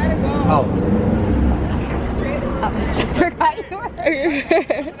 I gotta go. Oh. I forgot you were.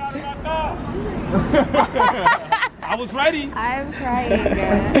 I was ready. I'm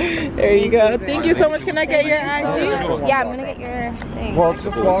crying. There you go. Thank you so much. Can I get your IG? Yeah, I'm gonna get your thing. Well,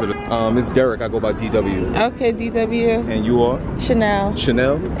 just walk. It's Derek. I go by DW. Okay, DW. And you are? Chanel.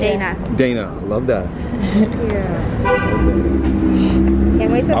 Chanel? Dana. Dana. I love that.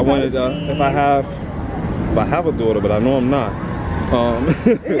 Can't wait to. I wanted if I have a daughter, but I know I'm not.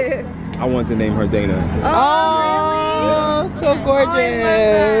 I wanted to name her Dana. Oh, so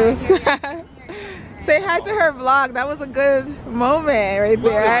gorgeous. Say hi to her vlog. That was a good moment right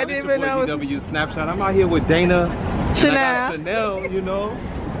there. I didn't even know. DW Snapshot. I'm out here with Dana. Chanel. And I got Chanel, you know.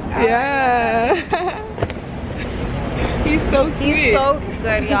 Yeah. He's so sweet. He's so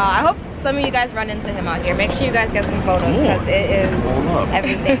good, y'all. I hope some of you guys run into him out here. Make sure you guys get some photos because it is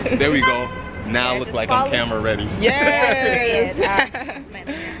everything. There we go. Now I look like I'm camera ready. Yes.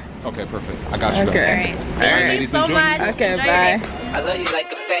 Okay, perfect. I got you. Okay. All right, ladies, so enjoy. much. Okay, Enjoyed bye. it. I love you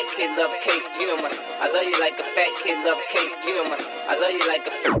like a fat kid love cake, you know my. I love you like a fat kid love cake, you know my. I love you like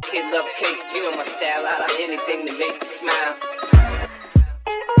a fat kid love cake, you know my style. I like anything to make you smile.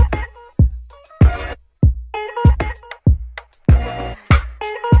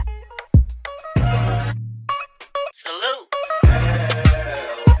 Salute.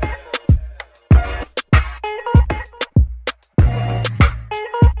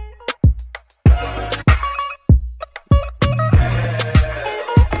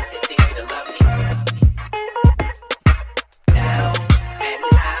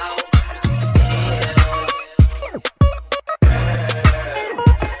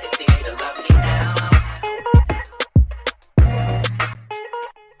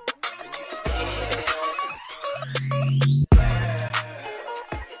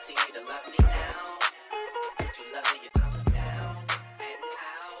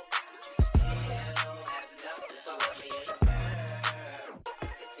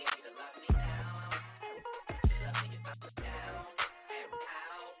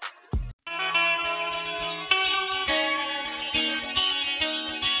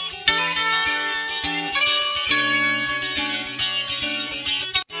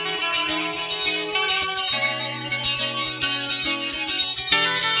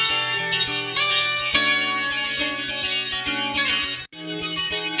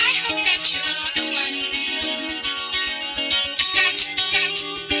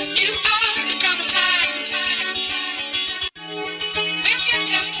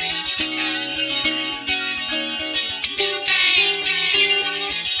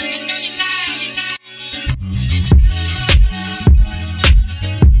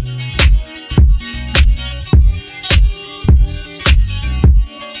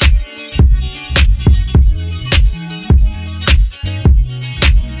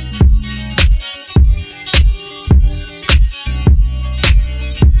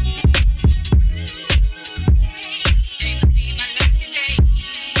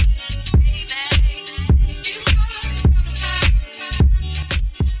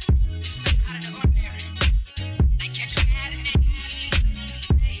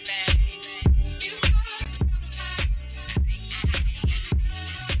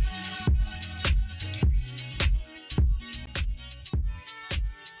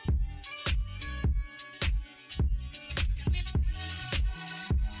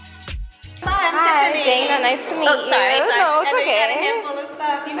 Hi, Dana. Nice to meet you. Sorry. No, it's and okay. Got a handful of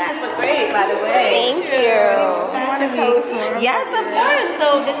stuff. You guys look great, by the way. Thank you. You want to tell us more? Yes, of course.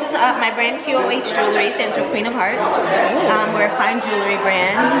 So this is my brand QOH Jewelry, stands for Queen of Hearts. We're a fine jewelry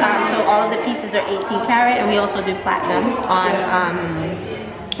brand. So all of the pieces are 18 karat, and we also do platinum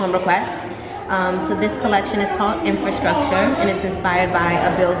on request. So this collection is called Infrastructure, and it's inspired by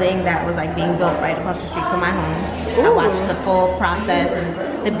a building that was like being built right across the street from my home. I watched the full process,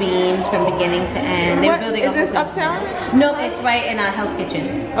 the beams from beginning to end. They're building is this uptown? No, it's right in a Hell's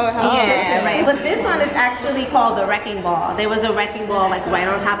Kitchen. Oh, Hell's Kitchen. Yeah, right. But this one is actually called the Wrecking Ball. There was a wrecking ball like right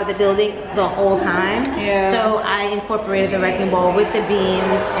on top of the building the whole time. Yeah. So I incorporated the wrecking ball with the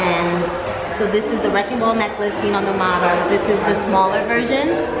beams, and so this is the wrecking ball necklace seen on the model. This is the smaller version.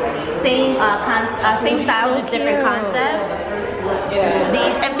 Same same style, just different concept. Yeah.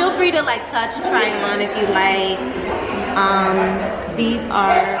 These, and feel free to like touch, try on if you like. These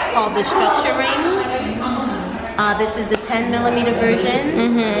are called the structure rings. This is the 10mm version,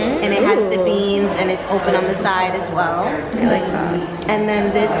 and it has the beams, and it's open on the side as well. I like that. And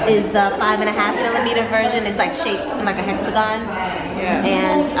then this is the 5.5mm version. It's like shaped like a hexagon,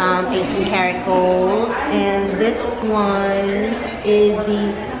 and 18 karat gold. And this one is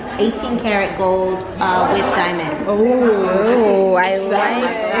the 18 karat gold with diamonds. Oh, I like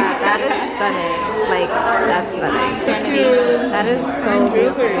that. That is stunning. Like, that's stunning. That is so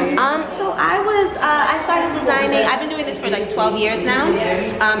beautiful. So I started designing. I've been doing this for like 12 years now.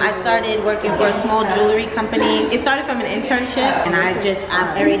 I started working for a small jewelry company. It started from an internship, and I just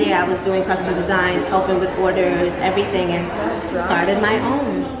every day I was doing custom designs, helping with orders, everything, and started my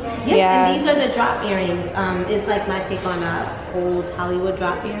own. Yes, and these are the drop earrings. It's like my take on old Hollywood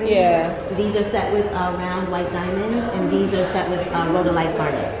drop earrings. Yeah. These are set with round white diamonds, and these are set with rhodolite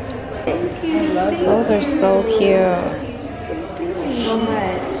garnets. Thank you. Those are so cute. Thank you so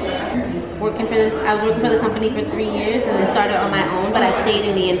much. I was working for the company for 3 years, and then started on my own, but I stayed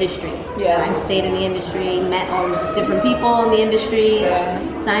in the industry. Yeah. So I stayed in the industry, met all different people in the industry,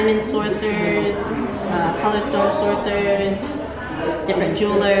 diamond sourcers, color stone sourcers, different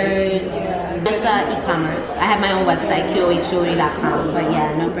jewelers. Just e-commerce. I have my own website, qohjewelry.com, but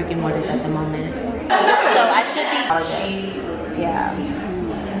yeah, no brick and mortars at the moment. So I should be, yeah.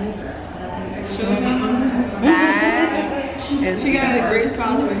 She got a great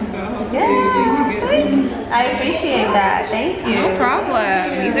following, so hopefully I appreciate that. Thank you. No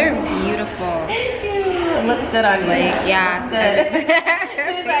problem. These are beautiful. Thank you. It looks good on you. Like, yeah. It's good.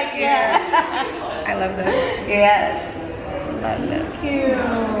 She's like, yeah. I love this. Yes. Love this. Thank you.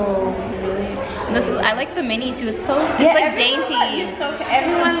 This is, I like the mini too. It's so, it's like dainty.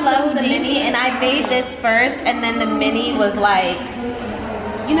 Everyone loves the mini, and I made this first, and then the mini was like,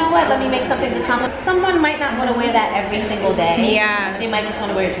 you know what, let me make something to come. Someone might not want to wear that every single day. Yeah. They might just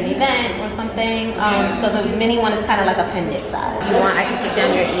want to wear it to an event or something. So the mini one is kind of like appendix size. If you want, I can take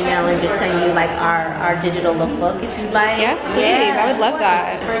down your email and just send you like our digital lookbook if you'd like. Yes, please. I would love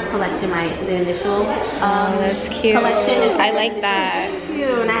that. First collection, the initial that's cute. collection is I like that.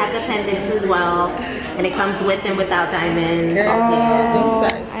 cute, and I have the pendants as well. And it comes with and without diamonds. Oh,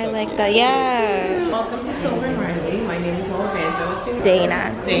 I like that. Yeah. Welcome to Silver and Riley. My name is Banjo.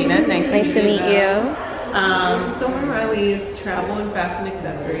 Dana. Dana, nice to meet you. Silver and Riley is travel and fashion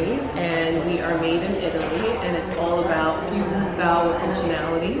accessories, and we are made in Italy, and it's all about fusing style with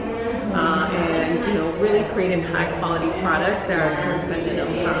functionality, and you know, really creating high quality products that are transcendent of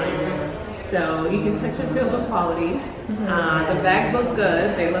time. So you can touch and feel the quality. The bags look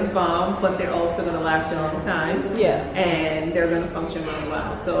good, they look bomb, but they're also going to last a long time. Yeah. And they're going to function really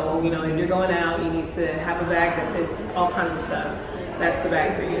well. So, you know, if you're going out, you need to have a bag that fits all kinds of stuff. That's the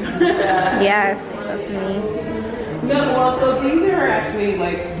bag for you. Yes, that's me. No, well, so these are actually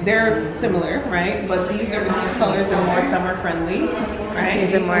like, they're similar, right? But these colors are more summer friendly, right?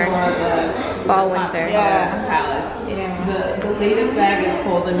 These are more fall, winter. Yeah, palettes. Yeah. The latest bag is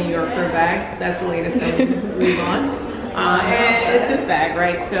called the New Yorker bag. That's the latest that we launched. And it's this bag,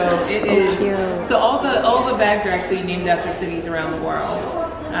 right? So it is. Cute. So all the bags are actually named after cities around the world.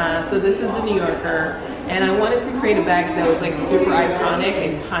 So this is the New Yorker, and I wanted to create a bag that was like super iconic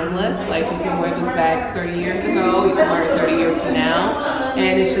and timeless. Like you can wear this bag 30 years ago, you can wear it 30 years from now,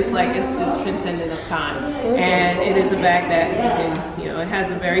 and it's just transcendent of time. And it is a bag that you can, you know, it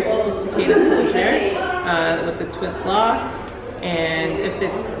has a very sophisticated closure with the twist lock, and it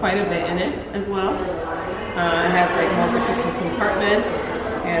fits quite a bit in it as well. It has like multiple compartments,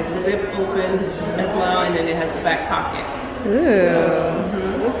 it has a zip open as well, and then it has the back pocket. Ooh. So,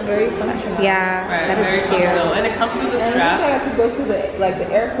 it's very functional. Yeah, right, that is cute. Functional. And it comes with a strap. I have to go to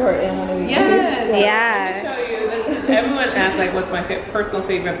the airport in one of these. Yes. Yeah. Let me show you. This is, everyone asks like, what's my personal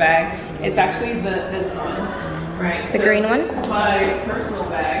favorite bag? It's actually this one, right? The green one? This is my personal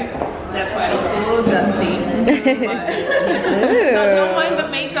bag. That's why it looks a little dusty. So don't mind the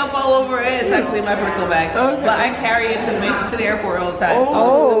makeup all over it. It's actually my personal bag. Okay. But I carry it to the airport all the time.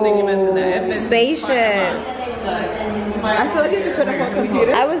 Oh, so you mentioned that. spacious. I feel like you could put up on a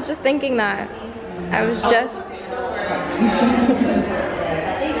computer. I was just thinking that. I was just.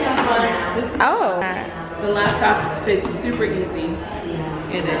 Oh. The laptops fit super easy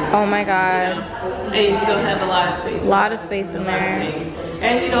in it. Oh my god. And you still have a lot of space. A lot of space in there.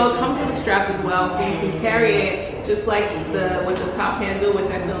 And you know, it comes with a strap as well, so you can carry it just like with the top handle,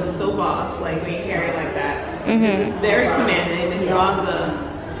 which I feel is so boss, like when you carry it like that. It's just very commanding and draws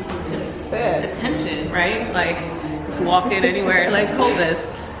attention, right? Like just walk in anywhere, like hold this.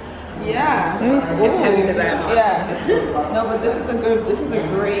 Yeah. It's heavy to that. Yeah. No, but this is a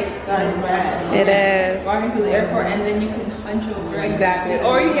great size bag. It is. Walking through the airport, and then you can hunch over. Exactly.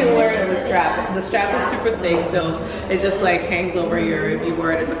 Or you can wear it as a strap. The strap is super thick, so it just like hangs over if you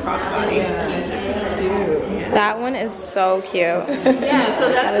wear it as a crossbody. Yeah. That one is so cute. Yeah, so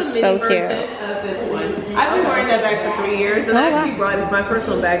that's the mini version of this one. I've been wearing that bag for 3 years, and I actually brought it as my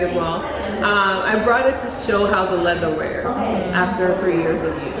personal bag as well. I brought it to show how the leather wears after 3 years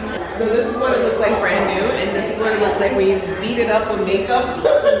of use. So this is what it looks like brand new, and this is what it looks like when you beat it up with makeup.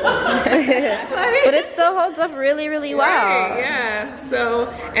 But it still holds up really, really well. Right, yeah. So,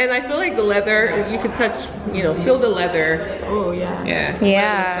 and I feel like the leather, you can touch, you know, feel the leather. Oh yeah. Yeah.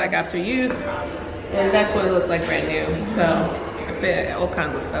 Yeah. It looks like after use, and that's what it looks like brand new. So. Fit all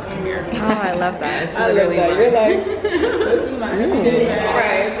kinds of stuff in here. Oh, I love that. It's literally You're like, this is my everyday bag.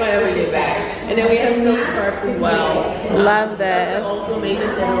 Right, it's my everyday bag. And then we have silly scarves as well. Love this. Also made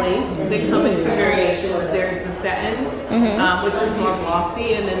in Italy. They come in two variations. There's the satin, which is more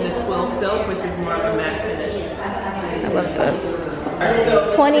glossy, and then the twill silk, which is more of a matte finish. I love this.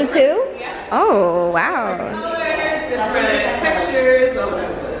 22? Oh, wow. Colors, different textures.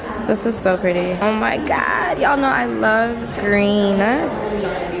 This is so pretty. Oh my god. Y'all know I love green.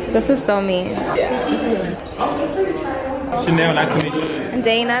 This is so me. Chanel, nice to meet you.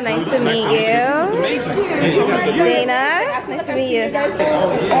 Dana, nice to meet you. Amazing. Dana, nice to meet you.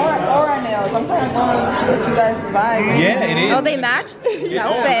 Aura nails. I'm trying to go and get you guys' vibe. Yeah, it is. Oh, they match?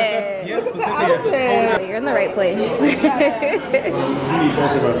 Outfit. You're in the right place. You need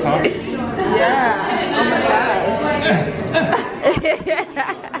both of us, huh? Yeah. Oh my gosh.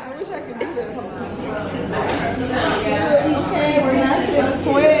 I wish I could do this. Okay, we're matching a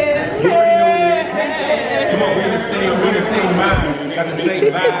twin. Come on, we're in the same mind. Got the same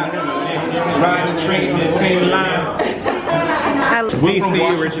vibe. Riding the train on the same line.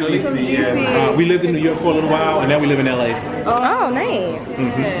 DC originally. Yeah. We lived in New York for a little while, and now we live in LA. Oh, nice.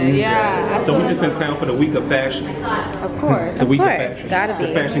 Yeah. So we're just in town for the week of fashion. Of course. The week of fashion. Gotta be.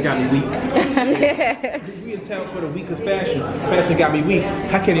 The fashion got me weak. We in town for the week of fashion. Fashion got me weak.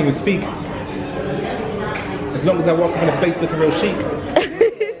 I can't even speak. As long as I walk up in a place looking real chic.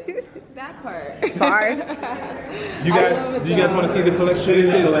 That part. Bars. Do you guys want to see the collection?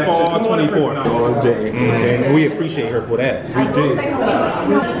 This is fall 24. Okay. We appreciate her for that. We do.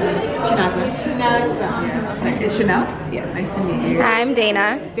 Shinaza. Is Chanel? Yes. Nice to meet you. Hi, I'm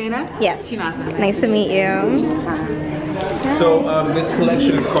Dana. Dana? Yes. Shinaza. Nice to meet you. So this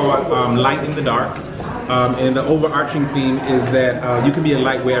collection is called Light in the Dark. And the overarching theme is that you can be a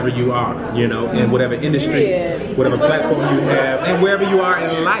light wherever you are, you know, in whatever industry, whatever platform you have, and wherever you are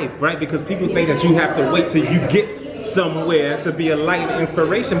in life, right? Because people think that you have to wait till you get somewhere to be a light and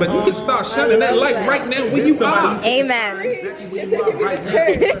inspiration, but you can start shining that light right now where you are. Amen. Exactly where you are right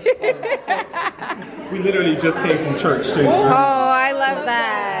now. We literally just came from church too. Oh, I love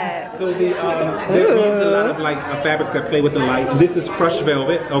that. So there's a lot of like fabrics that play with the light. This is crushed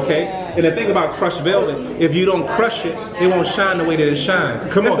velvet, okay? And the thing about crushed velvet, if you don't crush it, it won't shine the way that it shines.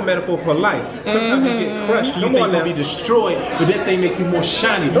 That's a metaphor for life. Sometimes you get crushed, you think it'll be destroyed, but that thing make you more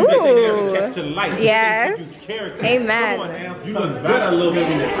shiny. You get there and catch the light. Yes. Amen. Come on now, you look good a little bit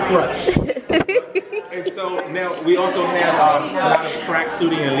when you're crushed. And so now we also have a lot of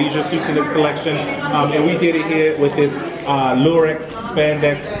tracksuiting and leisure suits in this collection, and we did it here with this Lurex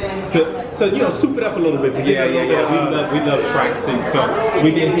spandex to you know soup it up a little bit. We love tracksuits, so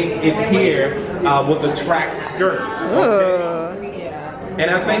we did it here with a track skirt. Okay? And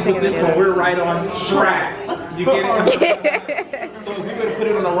I think with this one we're right on track. You get it? So if we would have put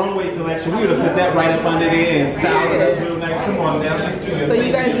it on the runway collection, we would have put that right up under there and styled it up real nice. Come on now, let's do this. So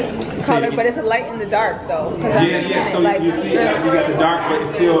you guys color, but it's a light in the dark though. Yeah. So like, you see, we got the dark, but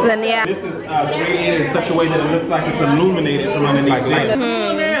it's still. Then, yeah. This is graded in such a way that it looks like it's illuminated from underneath there.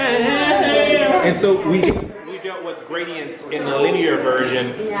 And so we dealt with gradients in the linear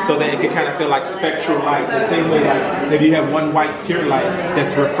version so that it could kind of feel like spectral light. The same way like if you have one white pure light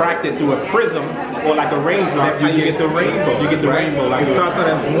that's refracted through a prism or like a raindrop, that's how you get the rainbow. You get the rainbow. Like it starts out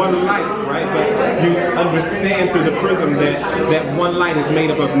as one light, right? But you understand through the prism that one light is made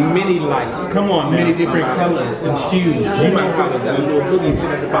up of many lights. Come on, many different colors and hues. You might call it a little boogie sit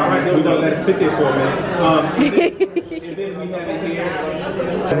at the bottom. Right there, we're gonna let it sit there for a minute. And then we have it here.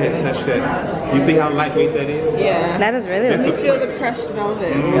 Go ahead, touch that. You see how lightweight that is? Yeah. That is really You feel the crushed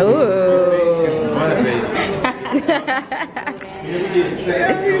velvet.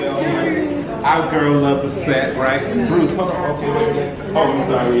 Our girl loves a set, right? Bruce, hold on. Okay. Oh, I'm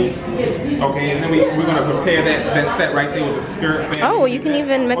sorry. Okay, and then we're gonna prepare that set right there with the skirt. Oh, you can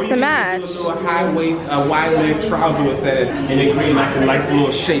even mix and match. A little high waist, a wide leg trouser with that, and it create like a nice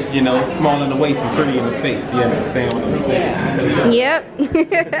little shape, you know, small in the waist and pretty in the face. You understand what I'm saying? Yep.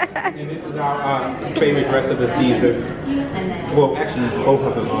 And this is our favorite dress of the season. Well, actually, both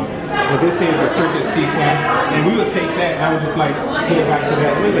of them are. But this here is the cricket sequin, and we would take that and I would just like put it back to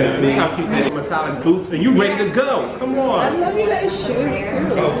that. Look at that, how cute that metallic boots, and you ready to go. Come on. I love you guys' shoes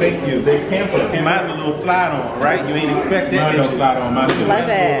too. Oh, thank you. They pamper. Mine a little slide on, right? You ain't expect that. Mine don't slide on. Mine love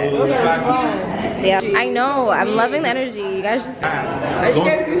it. Yeah, I know. I'm loving the energy. You guys just. Are you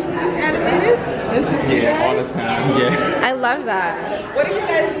guys animated? Yeah, all the time. Yeah. I love that. What are you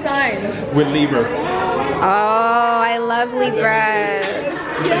guys' signs? With Libras. Oh, I love Libras.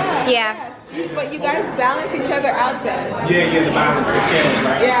 Yeah. But you guys balance each other out then. Yeah, the balance, the scales,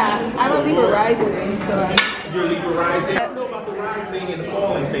 right? Yeah, I'm a Libra rising, so. You're Libra rising? I don't know about the rising and the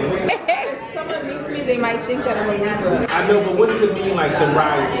falling thing. If someone meets me, they might think that I'm a Libra. I know, but what does it mean, like the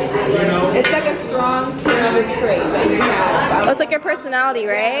rising? You know? It's like a strong character trait that you have. Oh, it's like your personality,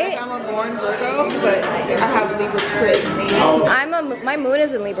 right? Like I'm a born Virgo, but I have Libra traits. Oh. My moon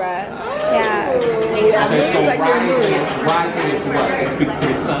is in Libra. Yeah. Okay, so like rising is what? It speaks to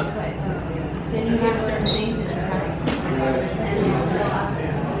the sun.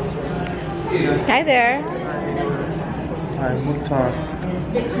 Hi there. Hi, Mukhtar.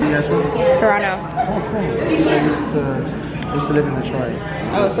 You guys from? Toronto. Oh, cool. I used to live in Detroit.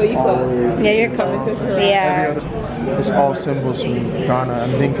 Oh, so you close? Yeah, you're close. Yeah. It's all symbols from Ghana,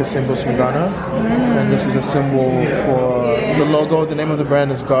 and Dinka symbols from Ghana. And this is a symbol for the logo. The name of the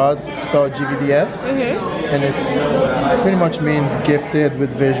brand is Gods. It's spelled GVDS. And it's pretty much means gifted with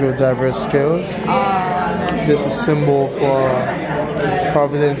visual diverse skills. This is symbol for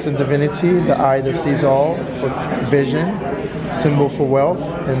providence and divinity, the eye that sees all, for vision, symbol for wealth,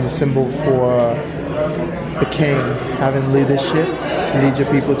 and the symbol for the king having leadership to lead your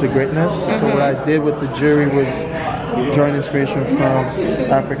people to greatness. So what I did with the jury was drawing inspiration from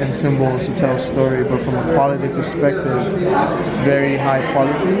African symbols to tell a story, but from a quality perspective, it's very high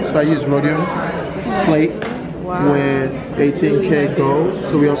quality. So I use rhodium plate with 18K gold.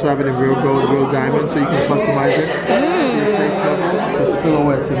 So we also have it in real gold, real diamond, so you can customize it to your taste level. The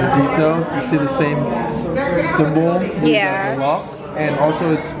silhouettes and the details, you see the same symbol used as a lock. And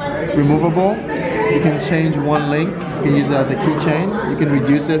also it's removable. You can change one link. You can use it as a keychain. You can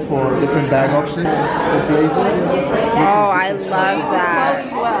reduce it for different bag options. The blazer. Oh, I love that.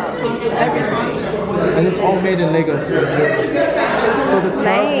 And it's all made in Lagos, Nigeria. So the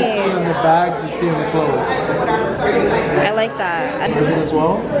curves you see on the bags, you see on the clothes. I like that. As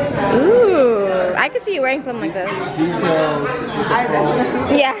well. Ooh, I could see you wearing something like this. Details.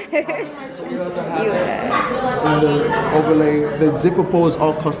 Yeah. And the overlay, the zipper pull is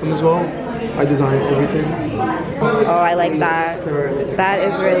all custom as well. I designed everything. Oh, I like that. That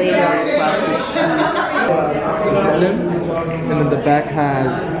is really good. Denim, and then the back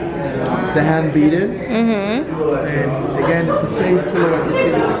has the hand beaded. And again, it's the same silhouette you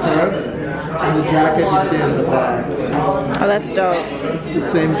see with the curves. And the jacket you see in the back. Oh, that's dope. It's the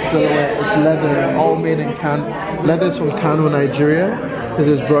same silhouette. It's leather, all made in leather is from Kano, Nigeria. This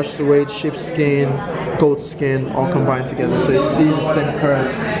is brushed suede, sheepskin, goat skin, all combined together. So you see the same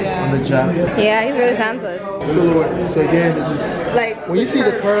curves on the jacket. Yeah, he's really talented. Silhouette. So again, this is like when you see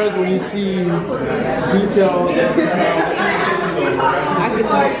the curves, when you see details.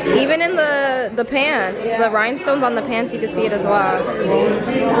 Even in the pants, the rhinestones on the pants, you can see it as well.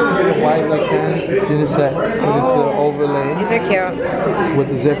 It's a wide leg pants, it's unisex, and it's an overlay. These are cute. With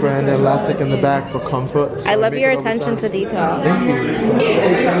the zipper and the elastic in the back for comfort. So I love your attention to detail. Thank you.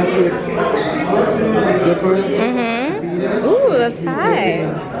 Asymmetric zippers. Ooh, that's high.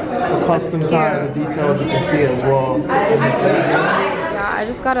 The custom tie, the details you can see as well. Yeah, I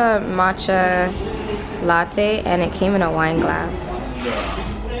just got a matcha latte and it came in a wine glass.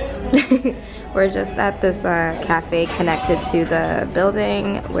 We're just at this cafe connected to the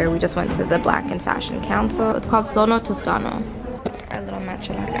building where we just went to the Black and Fashion Council. It's called Sono Toscano. Just our little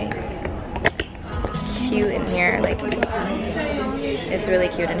matcha latte. Cute in here, like it's really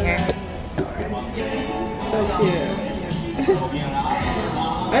cute in here. So cute.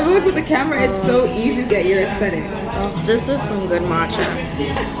 I feel like with the camera, it's so easy to get your aesthetic. Oh. This is some good matcha.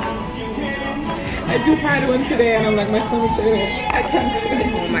 I just had one today and I'm like, my stomach's hurting. I can't do it.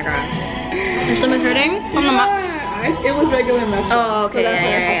 Oh my god. Your stomach's hurting? From the it was regular matcha. Oh, okay, so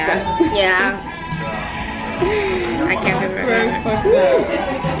yeah. I can't remember. Very fucked up.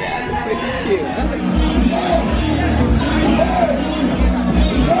 Yeah, this place is cute.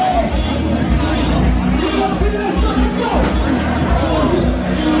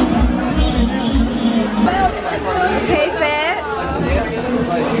 Okay, fit.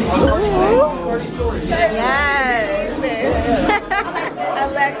 Ooh. Yes.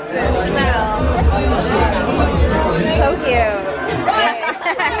 Alexia, Chanel. So cute.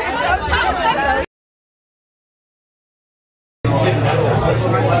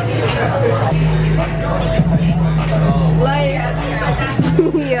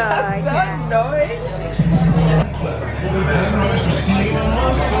 Yeah, I can't.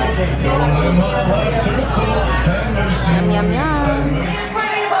 Yum, yum.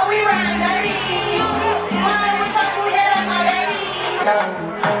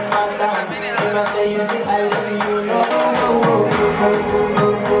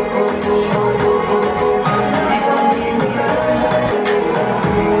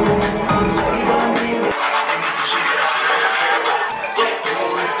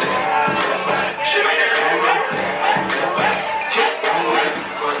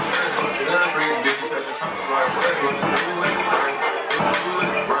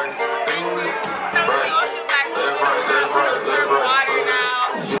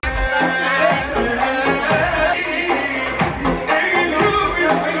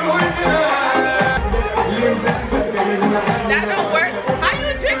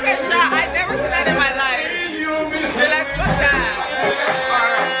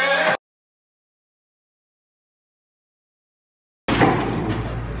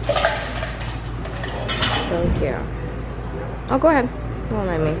 So cute. Oh, go ahead. Don't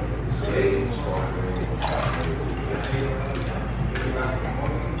mind me.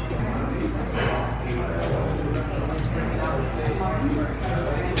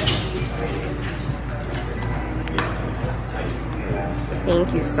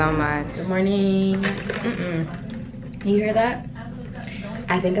 Thank you so much. Good morning. You hear that?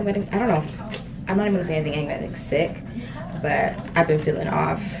 I think I'm getting, I don't know. I'm not even gonna say anything, I'm getting sick, but I've been feeling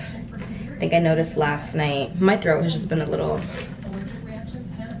off. I think I noticed last night, my throat has just been a little,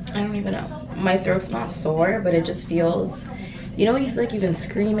 I don't even know. My throat's not sore, but it just feels, you know, you feel like you've been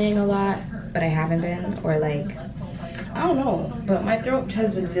screaming a lot, but I haven't been, or like, I don't know, but my throat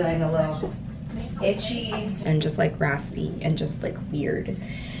has been feeling a little itchy and just like raspy and just like weird.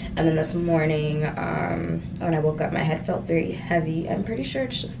 And then this morning when I woke up, my head felt very heavy. I'm pretty sure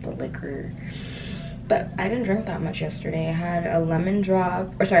it's just the liquor, but I didn't drink that much yesterday. I had a lemon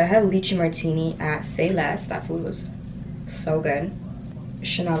drop, or sorry, I had a lychee martini at Say Less. That food was so good.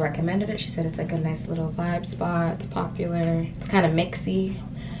 Chanel recommended it. She said it's like a nice little vibe spot, it's popular, it's kind of mixy.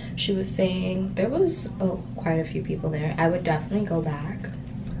 She was saying there was quite a few people there. I would definitely go back.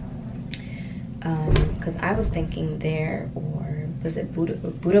 Because I was thinking there, or was it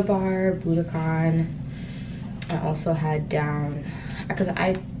Buddha Bar, Budokan. I also had down, because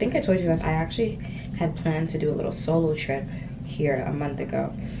I think I told you guys I actually had planned to do a little solo trip here a month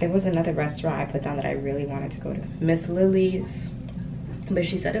ago. There was another restaurant I put down that I really wanted to go to, Miss Lily's, but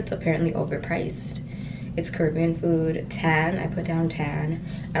she said it's apparently overpriced. It's Caribbean food, tan. I put down tan.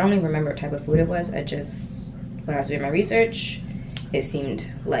 I don't even remember what type of food it was. I just, when I was doing my research, it seemed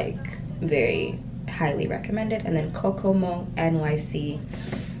like very highly recommended. And then Kokomo NYC,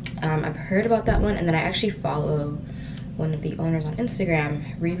 I've heard about that one, and then I actually follow one of the owners on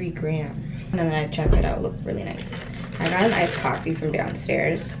Instagram, Grwm, and then I checked it out. It looked really nice. I got an iced coffee from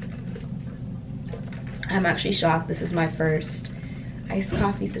downstairs. I'm actually shocked. This is my first iced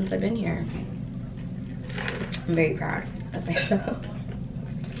coffee since I've been here. I'm very proud of myself.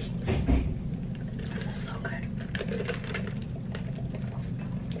 This is so good.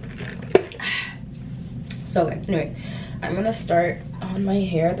 So good. Anyways, I'm gonna start on my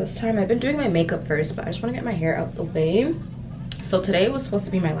hair this time. I've been doing my makeup first, but I just want to get my hair out the way. So today was supposed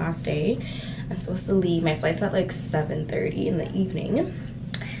to be my last day. I'm supposed to leave. My flight's at like 7:30 in the evening.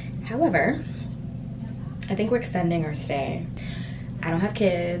 However, I think we're extending our stay. I don't have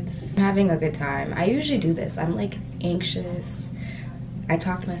kids. I'm having a good time. I usually do this. I'm like anxious. I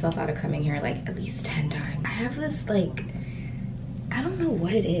talked myself out of coming here like at least 10 times. I have this like, I don't know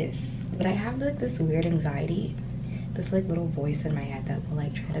what it is, but I have like this weird anxiety, this like little voice in my head that will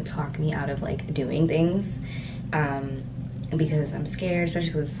like try to talk me out of like doing things, because I'm scared, especially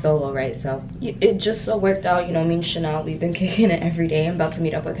because it's solo, right? So it just so worked out, you know, me and Chanel, we've been kicking it every day. I'm about to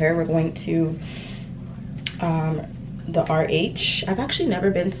meet up with her. We're going to the RH. I've actually never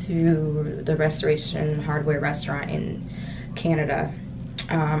been to the Restoration Hardware restaurant in Canada,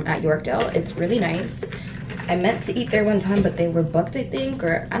 at Yorkdale. It's really nice. I meant to eat there one time, but they were booked, I think,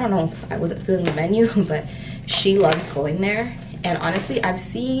 or I don't know if I wasn't feeling the menu, but she loves going there. And honestly, I've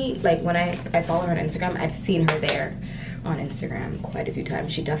seen, like when I follow her on Instagram, I've seen her there on Instagram quite a few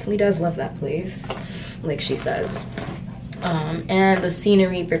times. She definitely does love that place, like she says. And the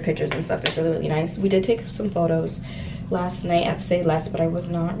scenery for pictures and stuff is really, really nice. We did take some photos last night at Say Less, but I was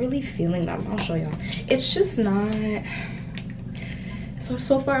not really feeling them. I'll show y'all. It's just not,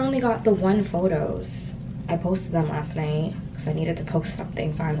 so far I only got the 1 photos. I posted them last night because I needed to post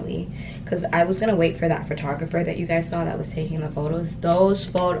something finally, because I was gonna wait for that photographer that you guys saw that was taking the photos. Those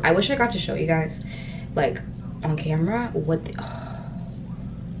photos, I wish I got to show you guys like on camera what the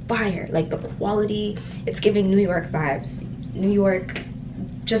fire, like the quality. It's giving New York vibes. New York,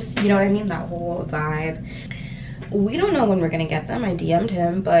 just, you know what I mean, that whole vibe. We don't know when we're gonna get them. I DM'd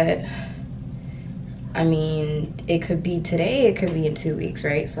him, but I mean, it could be today, it could be in 2 weeks,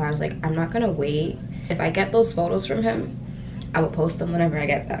 right? So I was like, I'm not gonna wait. If I get those photos from him, I will post them whenever I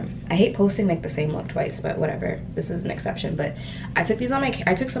get them. I hate posting like the same look twice, but whatever. This is an exception. But I took these on my,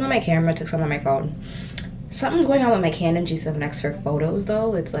 I took some on my camera, took some on my phone. Something's going on with my Canon G7X for photos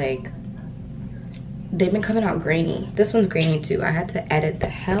though. It's like, they've been coming out grainy. This one's grainy too. I had to edit the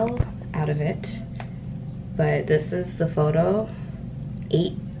hell out of it. But this is the photo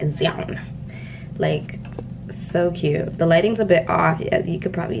 8 down. Like, so cute. The lighting's a bit off. Yeah, you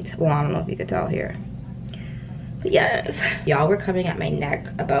could probably tell. Well, I don't know if you could tell here. But yes, y'all were coming at my neck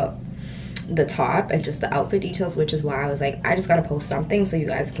about the top and just the outfit details, which is why I was like, I just gotta post something so you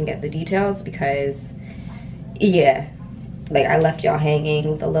guys can get the details, because yeah, like I left y'all hanging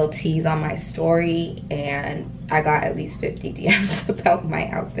with a little tease on my story, and I got at least 50 DMs about my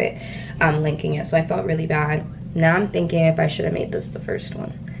outfit linking it, so I felt really bad. Now I'm thinking if I should have made this the first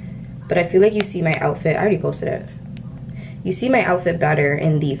one, but I feel like you see my outfit, I already posted it, you see my outfit better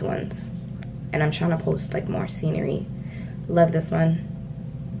in these ones, and I'm trying to post like more scenery. Love this one,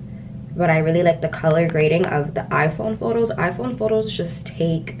 but I really like the color grading of the iPhone photos. iPhone photos just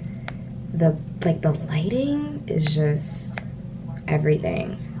take the lighting is just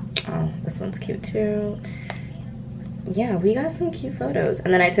everything. Oh, this one's cute too. Yeah, we got some cute photos.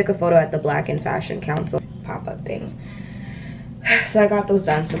 And then I took a photo at the Black and Fashion Council pop-up thing. So I got those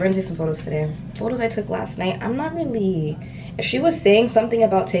done. So we're gonna take some photos today. Photos I took last night, I'm not really, if she was saying something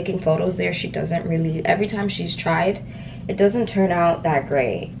about taking photos there, she doesn't really, every time she's tried, it doesn't turn out that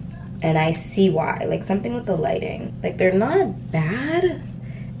great. And I see why, like something with the lighting. Like they're not bad,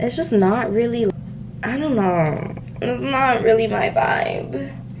 it's just not really, I don't know, it's not really my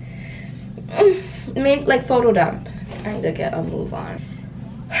vibe. Maybe like photo dump. I need to get a move on.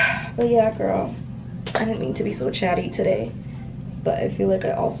 But yeah, girl, I didn't mean to be so chatty today, but I feel like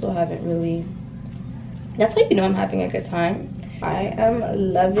I also haven't really, that's how you know I'm having a good time. I am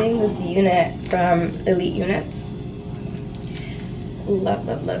loving this unit from Elite Units. Love,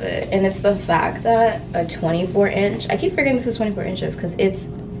 love, love it. And it's the fact that a 24 inch, I keep forgetting this is 24 inches because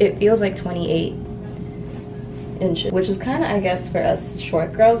it feels like 28 inches, which is kind of, I guess, for us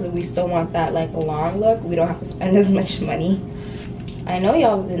short girls, if we still want that like long look, we don't have to spend as much money. I know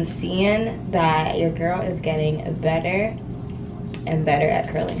y'all have been seeing that your girl is getting better and better at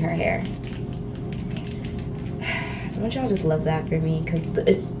curling her hair. Don't y'all just love that for me? Because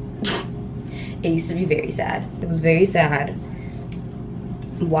it used to be very sad. It was very sad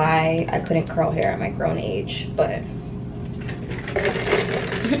why I couldn't curl hair at my grown age, but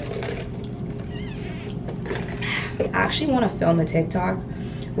I actually want to film a TikTok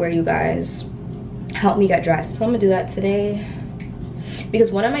where you guys help me get dressed. So I'm gonna do that today, because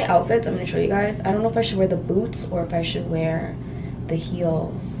one of my outfits I'm gonna show you guys, I don't know if I should wear the boots or if I should wear the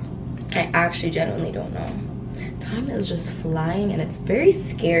heels. I actually genuinely don't know. Time is just flying and it's very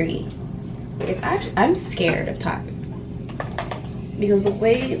scary. It's actually, I'm scared of time because the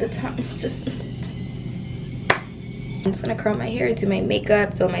way the time just, I'm just gonna curl my hair, do my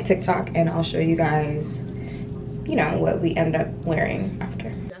makeup, film my TikTok, and I'll show you guys, you know, what we end up wearing after.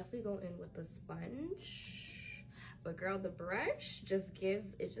 Definitely go in with the sponge, but girl, the brush just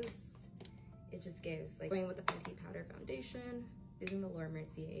gives, it just gives. Like going with the Fenty Powder Foundation, using the Laura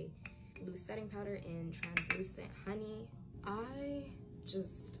Mercier loose setting powder in Translucent Honey. I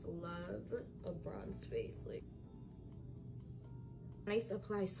just love a bronzed face. Like, I used to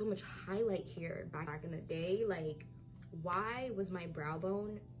apply so much highlight here back in the day. Like, why was my brow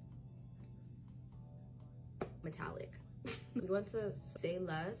bone metallic? We went to Say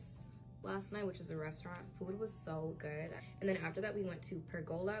Less last night, which is a restaurant. Food was so good. And then after that we went to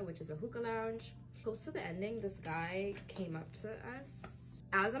Pergola, which is a hookah lounge. Close to the ending, this guy came up to us.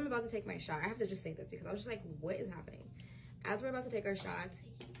 As I'm about to take my shot, I have to just say this because I was just like, what is happening? As we're about to take our shots,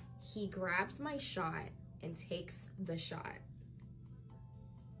 he grabs my shot and takes the shot.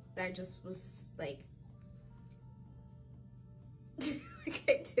 I just was like,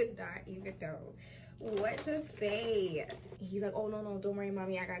 I did not even know what to say. He's like, oh no, don't worry,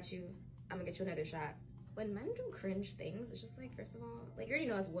 mommy, I got you. I'm gonna get you another shot. When men do cringe things, it's just like, first of all, like, you already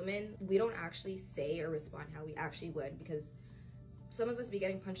know as women, we don't actually say or respond how we actually would, because some of us be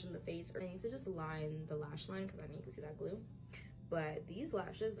getting punched in the face. Or I need to just line the lash line because I know you can see that glue. But these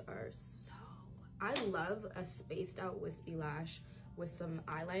lashes are so, I love a spaced out wispy lash with some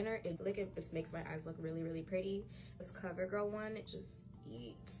eyeliner. It just makes my eyes look really, really pretty. This CoverGirl one, it just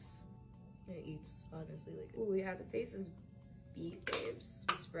eats. It eats, honestly. Like, ooh, yeah, the face is beat, babes.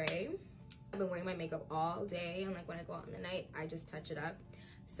 Spray. I've been wearing my makeup all day, and like when I go out in the night, I just touch it up.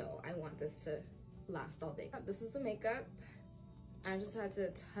 So I want this to last all day. This is the makeup. I just had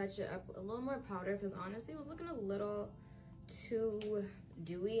to touch it up a little more powder because honestly it was looking a little too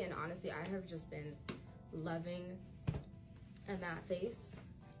dewy, and honestly I have just been loving a matte face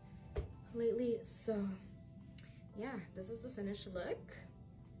lately. So yeah, this is the finished look.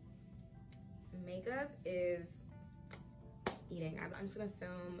 Makeup is eating. I'm just gonna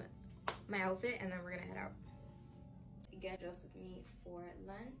film my outfit and then we're gonna head out. Get dressed with me for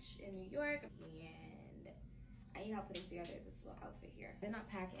lunch in New York, and I need help putting together this little outfit here. I did not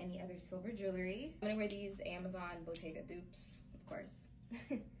pack any other silver jewelry. I'm gonna wear these Amazon Bottega dupes, of course.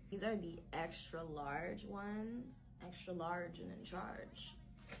 These are the extra large ones. Extra large and in charge.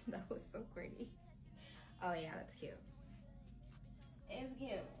 That was so pretty. Oh yeah, that's cute. It's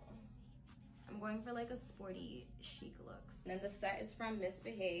cute. I'm going for like a sporty chic looks. And then the set is from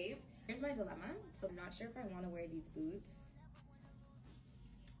Misbehave. Here's my dilemma. So I'm not sure if I want to wear these boots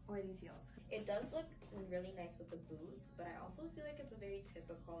or these heels. It does look really nice with the boots, but I also feel like it's a very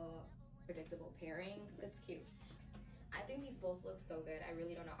typical, predictable pairing. It's cute. I think these both look so good. I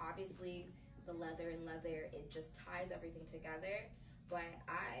really don't know. Obviously, the leather and leather, it just ties everything together. But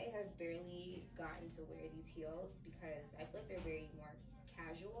I have barely gotten to wear these heels because I feel like they're very more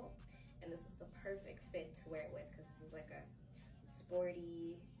casual. And this is the perfect fit to wear it with because this is like a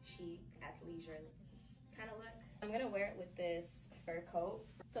sporty, chic, athleisure kind of look. I'm gonna wear it with this fur coat.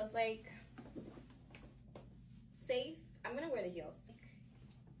 So it's like safe. I'm gonna wear the heels.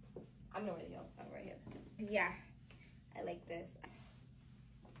 I'm gonna wear the heels. I'm gonna wear heels. Yeah, I like this.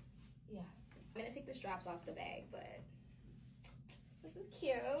 Yeah. I'm gonna take the straps off the bag, but this is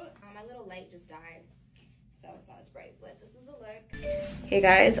cute. My little light just died, so it's not as bright, but this is a look. Hey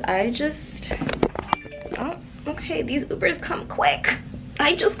guys, I just, oh, okay, these Ubers come quick.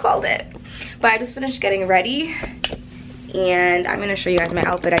 I just called it. But I just finished getting ready, and I'm gonna show you guys my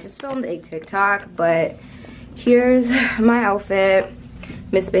outfit. I just filmed a TikTok, but here's my outfit.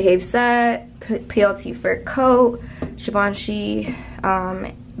 Misbehave set, PLT fur coat, Givenchy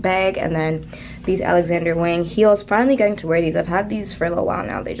bag, and then these Alexander Wang heels. Finally getting to wear these. I've had these for a little while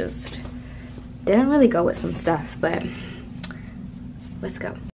now. They just didn't really go with some stuff, but let's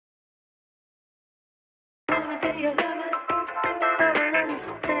go.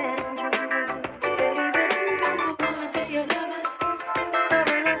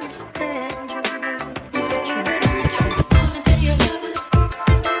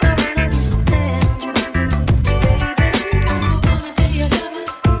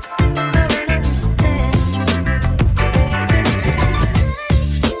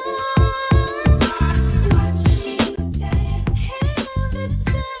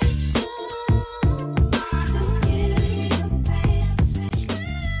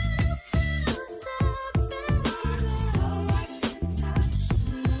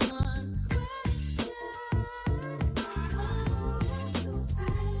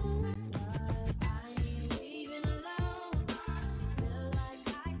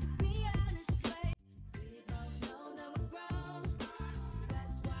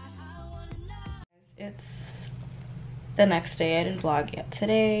 It's the next day. I didn't vlog yet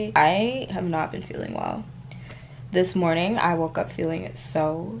today. I have not been feeling well. This morning I woke up feeling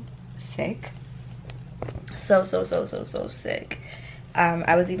so sick. So sick.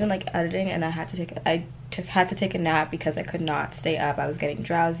 I was even like editing, and I had to take a nap because I could not stay up. I was getting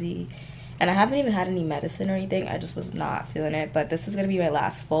drowsy, and I haven't even had any medicine or anything. I just was not feeling it. But this is gonna be my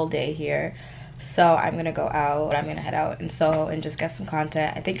last full day here, so I'm gonna go out. I'm gonna head out in Soho and just get some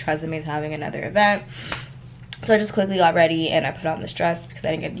content. I think Tresemme is having another event, so I just quickly got ready and I put on this dress because I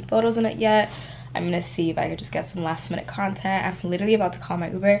didn't get any photos in it yet. I'm gonna see if I could just get some last minute content. I'm literally about to call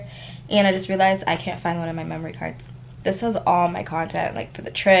my Uber, and I just realized I can't find one of my memory cards. This has all my content, like for the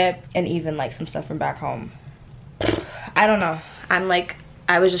trip and even like some stuff from back home. I don't know.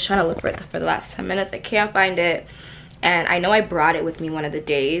 I was just trying to look for it for the last 10 minutes. I can't find it. And I know I brought it with me one of the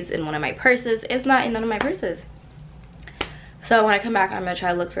days in one of my purses. It's not in none of my purses. So when I come back, I'm gonna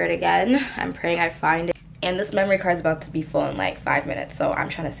try to look for it again. I'm praying I find it. And this memory card is about to be full in like 5 minutes, so I'm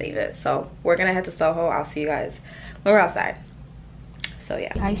trying to save it. So we're gonna head to Soho. I'll see you guys when we're outside. So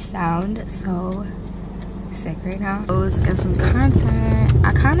yeah. I sound so sick right now. Let's get some content.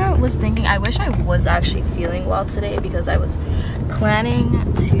 I kind of was thinking, I wish I was actually feeling well today because I was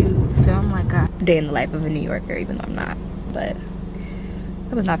planning to film like a day in the life of a New Yorker, even though I'm not. But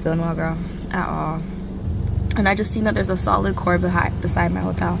I was not feeling well, girl, at all. And I just seen that there's a solid core beside my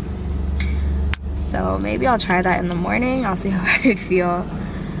hotel. So maybe I'll try that in the morning. I'll see how I feel.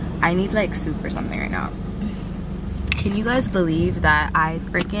 I need like soup or something right now. Can you guys believe that I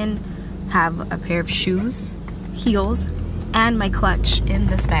freaking have a pair of shoes, heels, and my clutch in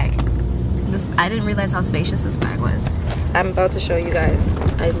this bag? I didn't realize how spacious this bag was. I'm about to show you guys.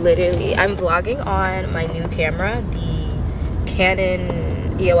 I'm vlogging on my new camera, the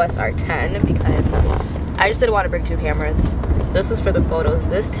Canon EOS R10, because I just didn't want to bring two cameras. This is for the photos.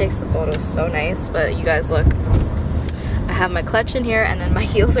 This takes the photos so nice, but you guys look. I have my clutch in here, and then my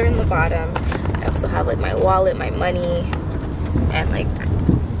heels are in the bottom. I also have like my wallet, my money, and like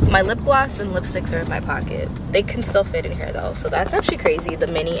my lip gloss and lipsticks are in my pocket. They can still fit in here though, so that's actually crazy. The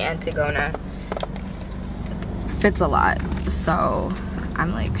mini Antigona fits a lot, so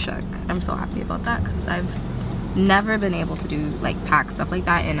I'm like shook. I'm so happy about that because I've never been able to do like pack stuff like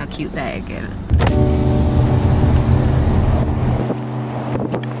that in a cute bag.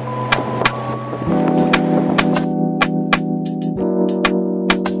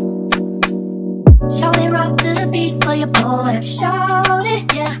 Shout it, rock to the beat for your boy. Shout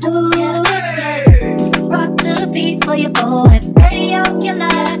it, yeah, do it.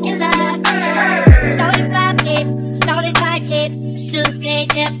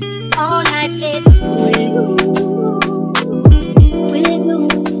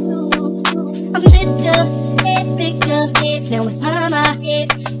 my head.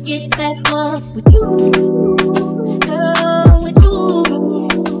 Get back up with you, girl, with you.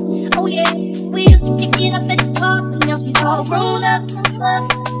 Oh yeah, we used to kick it up at the park, but now she's all grown up.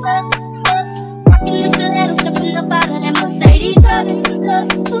 Rocking them stilettos, stepping up out of that Mercedes truck.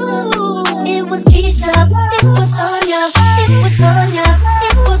 Ooh, it was Keisha, it was Sonia, it was Sonia,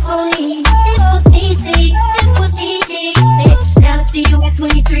 it was Monique, it was Niecy, it was Kiki. Now to see you at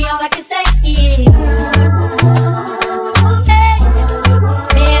 23, all I can say is, hey,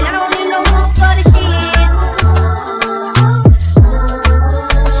 man, I don't need no more for the shit.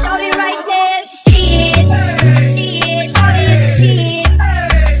 Shorty right there, shit, shorty is shit,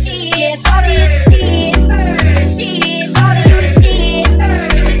 shorty is shit, shorty you the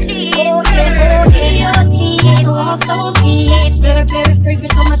shit, oh yeah, your teeth walks on me, very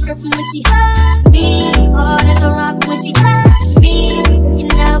fragrance on my shirt from when she hugged me, hard as a rock when she touched me, you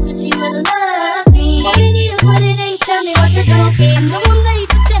know, cause she would've loved me. What it is, what it ain't, tell me what to do. I know I'm late,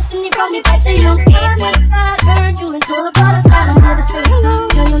 but destiny brought me back to you. I went I turned you into a butterfly. I'll never say hello,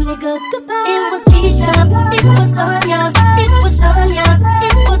 tell your nigga goodbye. It was Keisha, it was Sonia, it was Sonia,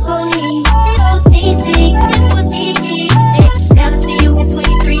 it was Monique, it was Niecy, it was Kiki. Now to see you at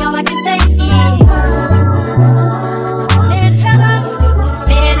 23, all I can say is, man, tell them,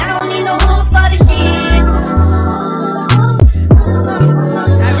 man, I don't need no more for the shit.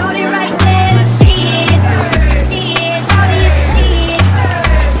 Shorty right there, shit, shorty is shit,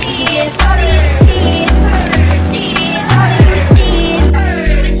 shorty is shit, shorty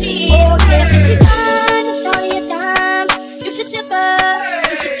you the shit, oh yeah, she fine, shorty a dime, you should tip her,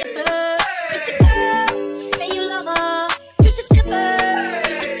 you should tip her, you should girl, and you love her, you should tip her,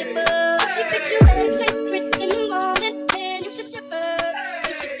 you should tip her, she fix you eggs and grits in the morning, man, you should tip her,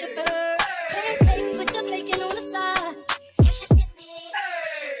 you should tip her, pancakes with the bacon on the side. You should tip me,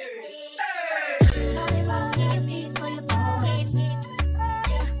 you should tip me. Shorty rockin' your beat for your boy.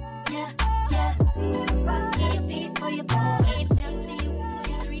 Yeah. Rockin' your beat for your boy. Now to see you at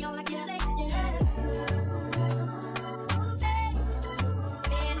 23, all I can say is,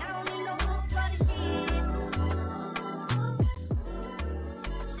 man, I don't need no more for the shit.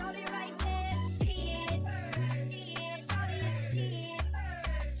 Shorty right there, shit, shorty is shit,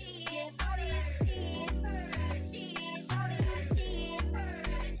 shorty is shit, shorty is shit,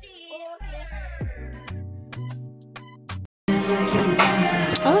 oh yeah.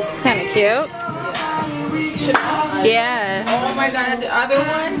 Oh, this is kind of cute. Yeah. Oh my god, the other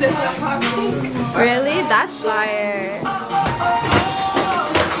one, there's a hot pink. Really? That's fire.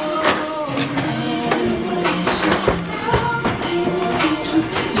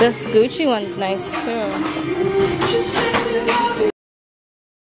 This Gucci one's nice too.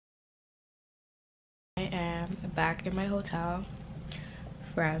 I am back in my hotel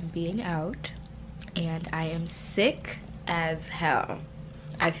from being out, and I am sick as hell.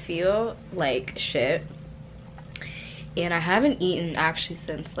 I feel like shit, and I haven't eaten actually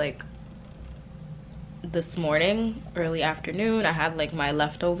since like this morning, early afternoon. I had like my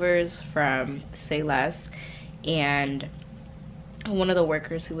leftovers from Say Less, and one of the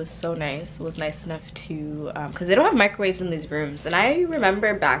workers who was so nice was nice enough to because they don't have microwaves in these rooms, and I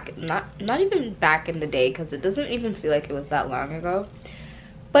remember back, not even back in the day, because it doesn't even feel like it was that long ago,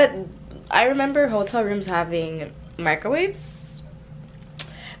 but I remember hotel rooms having microwaves.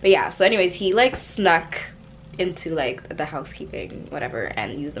 But yeah, so anyways, he like snuck into like the housekeeping whatever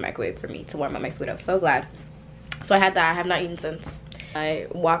and used the microwave for me to warm up my food. I was so glad. So I had that. I have not eaten since. I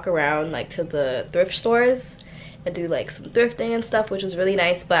walk around like to the thrift stores and do like some thrifting and stuff, which was really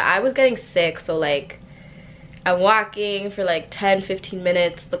nice, but I was getting sick, so like I'm walking for like 10-15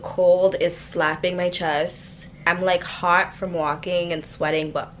 minutes. The cold is slapping my chest. I'm like hot from walking and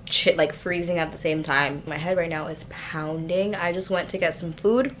sweating, but like freezing at the same time. My head right now is pounding. I just went to get some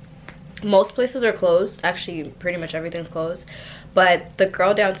food. Most places are closed. Actually, pretty much everything's closed, but the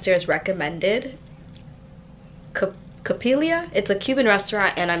girl downstairs recommended Capilia. It's a Cuban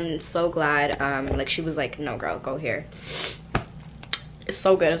restaurant, and I'm so glad. Like she was like, no girl, go here. It's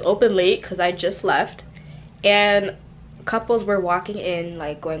so good. It's open late because I just left, and couples were walking in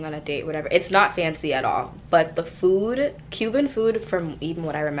like going on a date, whatever. It's not fancy at all, but the food, Cuban food from even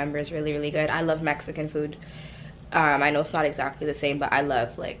what I remember, is really, really good. I love Mexican food. I know it's not exactly the same, but I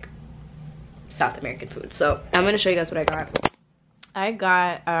love like South American food. So I'm gonna show you guys what I got. I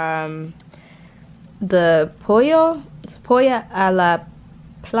got the pollo a la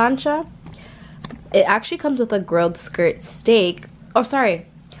plancha. It actually comes with a grilled skirt steak. Oh, sorry,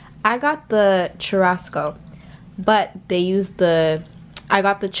 I got the churrasco, but they used I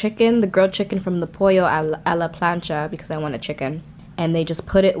got the chicken, the grilled chicken from the pollo a la plancha, because I want a chicken, and they just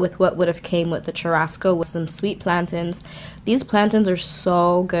put it with what would have came with the churrasco with some sweet plantains. These plantains are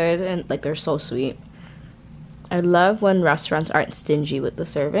so good and like they're so sweet. I love when restaurants aren't stingy with the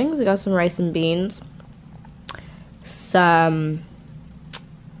servings. We got some rice and beans, some,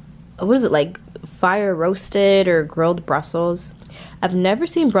 what is it, like fire roasted or grilled Brussels. I've never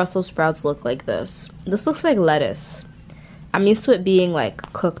seen Brussels sprouts look like this. This looks like lettuce. I'm used to it being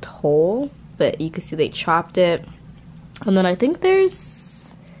like cooked whole, but you can see they chopped it. And then I think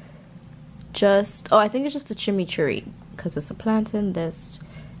there's just, oh, I think it's just a chimichurri because it's a plantain. I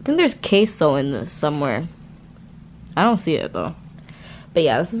think there's queso in this somewhere. I don't see it though. But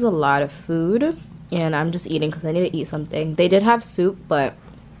yeah, this is a lot of food and I'm just eating because I need to eat something. They did have soup, but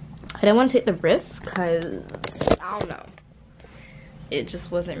I didn't want to take the risk because I don't know. It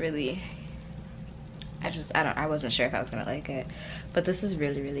just wasn't really, I wasn't sure if I was gonna like it. But this is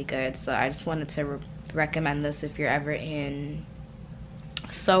really, really good. So I just wanted to recommend this if you're ever in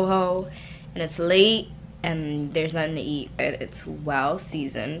Soho and it's late and there's nothing to eat. It's well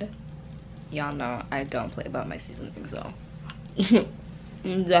seasoned. Y'all know I don't play about my seasoning, so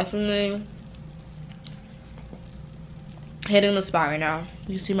I'm definitely hitting the spot right now.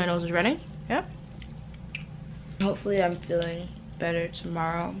 You see my nose is running? Yep. Hopefully I'm feeling better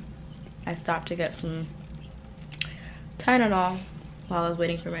tomorrow. I stopped to get some Tylenol while I was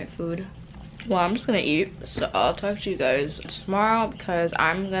waiting for my food. Well, I'm just gonna eat, so I'll talk to you guys tomorrow because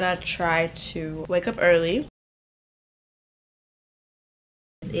I'm gonna try to wake up early.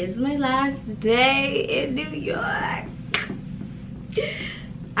 This is my last day in New York.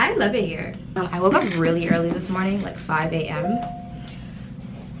 I love it here. I woke up really early this morning, like 5 a.m.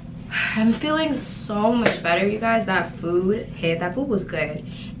 I'm feeling so much better, you guys. That food was good.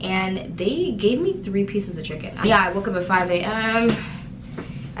 And they gave me 3 pieces of chicken. Yeah, I woke up at 5 a.m.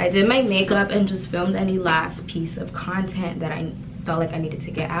 I did my makeup and just filmed any last piece of content that I felt like I needed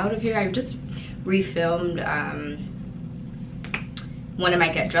to get out of here. I just refilmed one of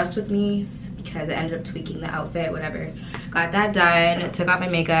my get dressed with me's because I ended up tweaking the outfit, whatever. Got that done, took off my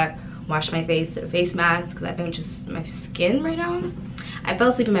makeup, washed my face, did a face mask because I've been just, my skin right now. I fell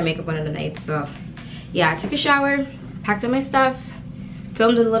asleep in my makeup one of the nights, so yeah, I took a shower, packed up my stuff,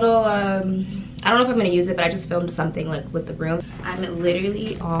 filmed a little, I don't know if I'm gonna use it, but I just filmed something like with the room. I'm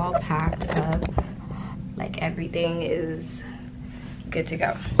literally all packed up, like everything is good to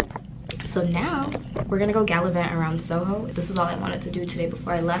go. So now we're gonna go gallivant around Soho. This is all I wanted to do today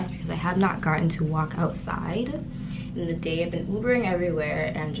before I left because I have not gotten to walk outside in the day. I've been Ubering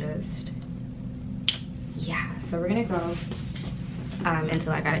everywhere and just, yeah. So we're gonna go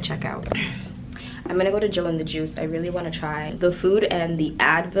until I gotta check out. I'm gonna go to Jill and the Juice. I really wanna try the food, and the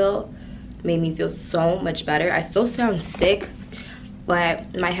Advil made me feel so much better. I still sound sick,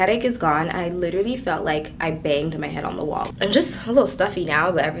 but my headache is gone. I literally felt like I banged my head on the wall. I'm just a little stuffy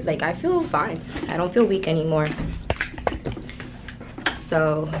now, but like I feel fine. I don't feel weak anymore.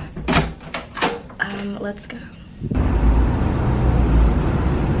 So, let's go.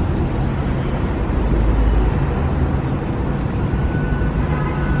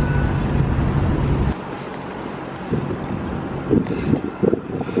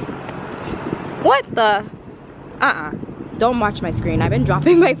 What the? Don't watch my screen. I've been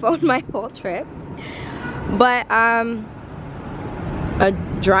dropping my phone my whole trip. But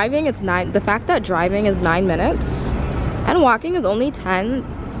driving, the fact that driving is 9 minutes and walking is only 10.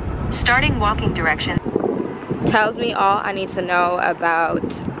 Starting walking direction. Tells me all I need to know about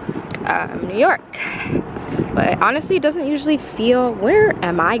New York. But honestly, it doesn't usually feel, where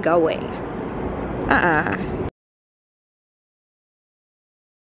am I going?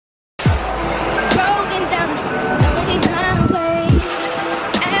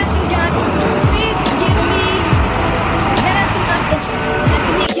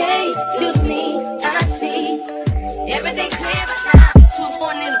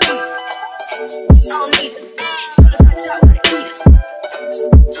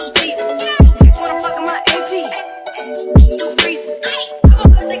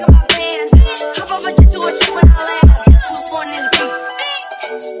 What you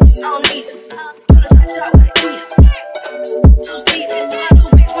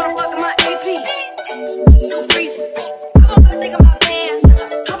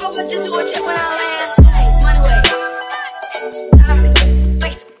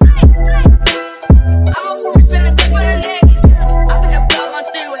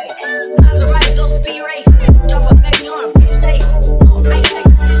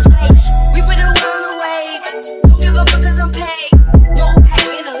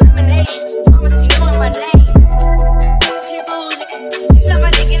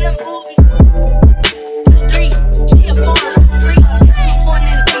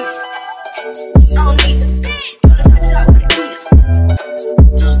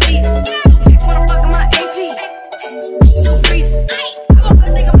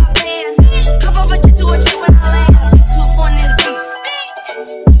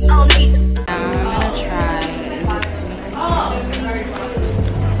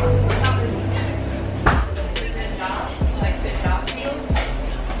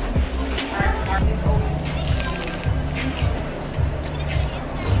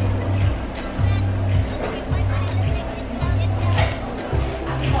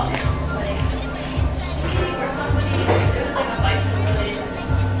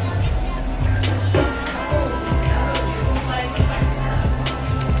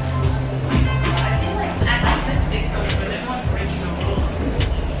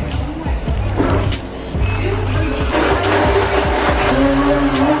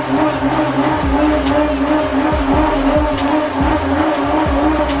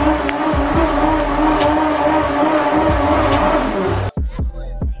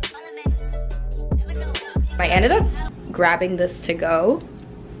ended up grabbing this to go,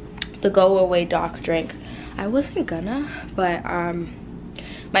 the Go Away Doc drink. I wasn't gonna, but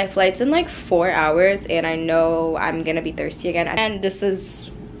my flight's in like 4 hours and I know I'm gonna be thirsty again, and this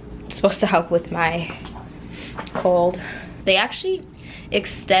is supposed to help with my cold. They actually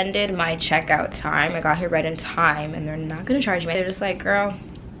extended my checkout time. I got here right in time and they're not gonna charge me. They're just like, girl,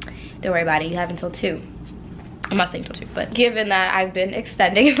 don't worry about it, you have until 2. I'm not saying till 2, but given that I've been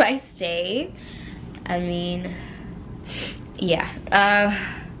extending my stay, I mean, yeah.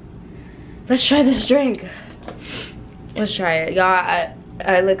 Let's try this drink. Let's try it. Y'all,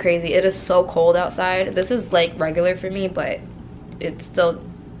 I look crazy. It is so cold outside. This is like regular for me, but it still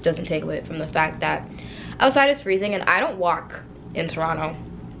doesn't take away from the fact that outside is freezing and I don't walk in Toronto,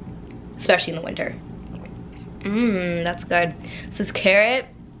 especially in the winter. That's good. This is carrot,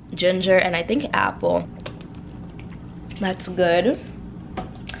 ginger, and I think apple. That's good.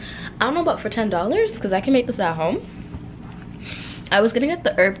 I don't know about for $10 because I can make this at home. I was gonna get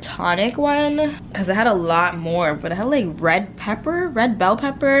the herb tonic one because I had a lot more, but I had like red bell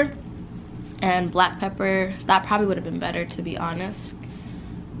pepper, and black pepper. That probably would have been better, to be honest,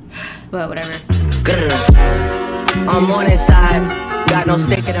 but whatever. I'm on his side, got no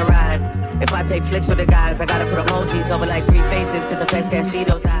stake in the ride. If I take flicks with the guys, I gotta put emojis over like 3 faces, cause the feds can't see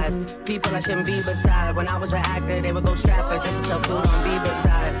those eyes. People I shouldn't be beside. When I was an actor, they would go Stratford just to sell food on Bieber's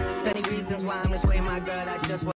side. Many reasons why I'm this way, my girl, that's just what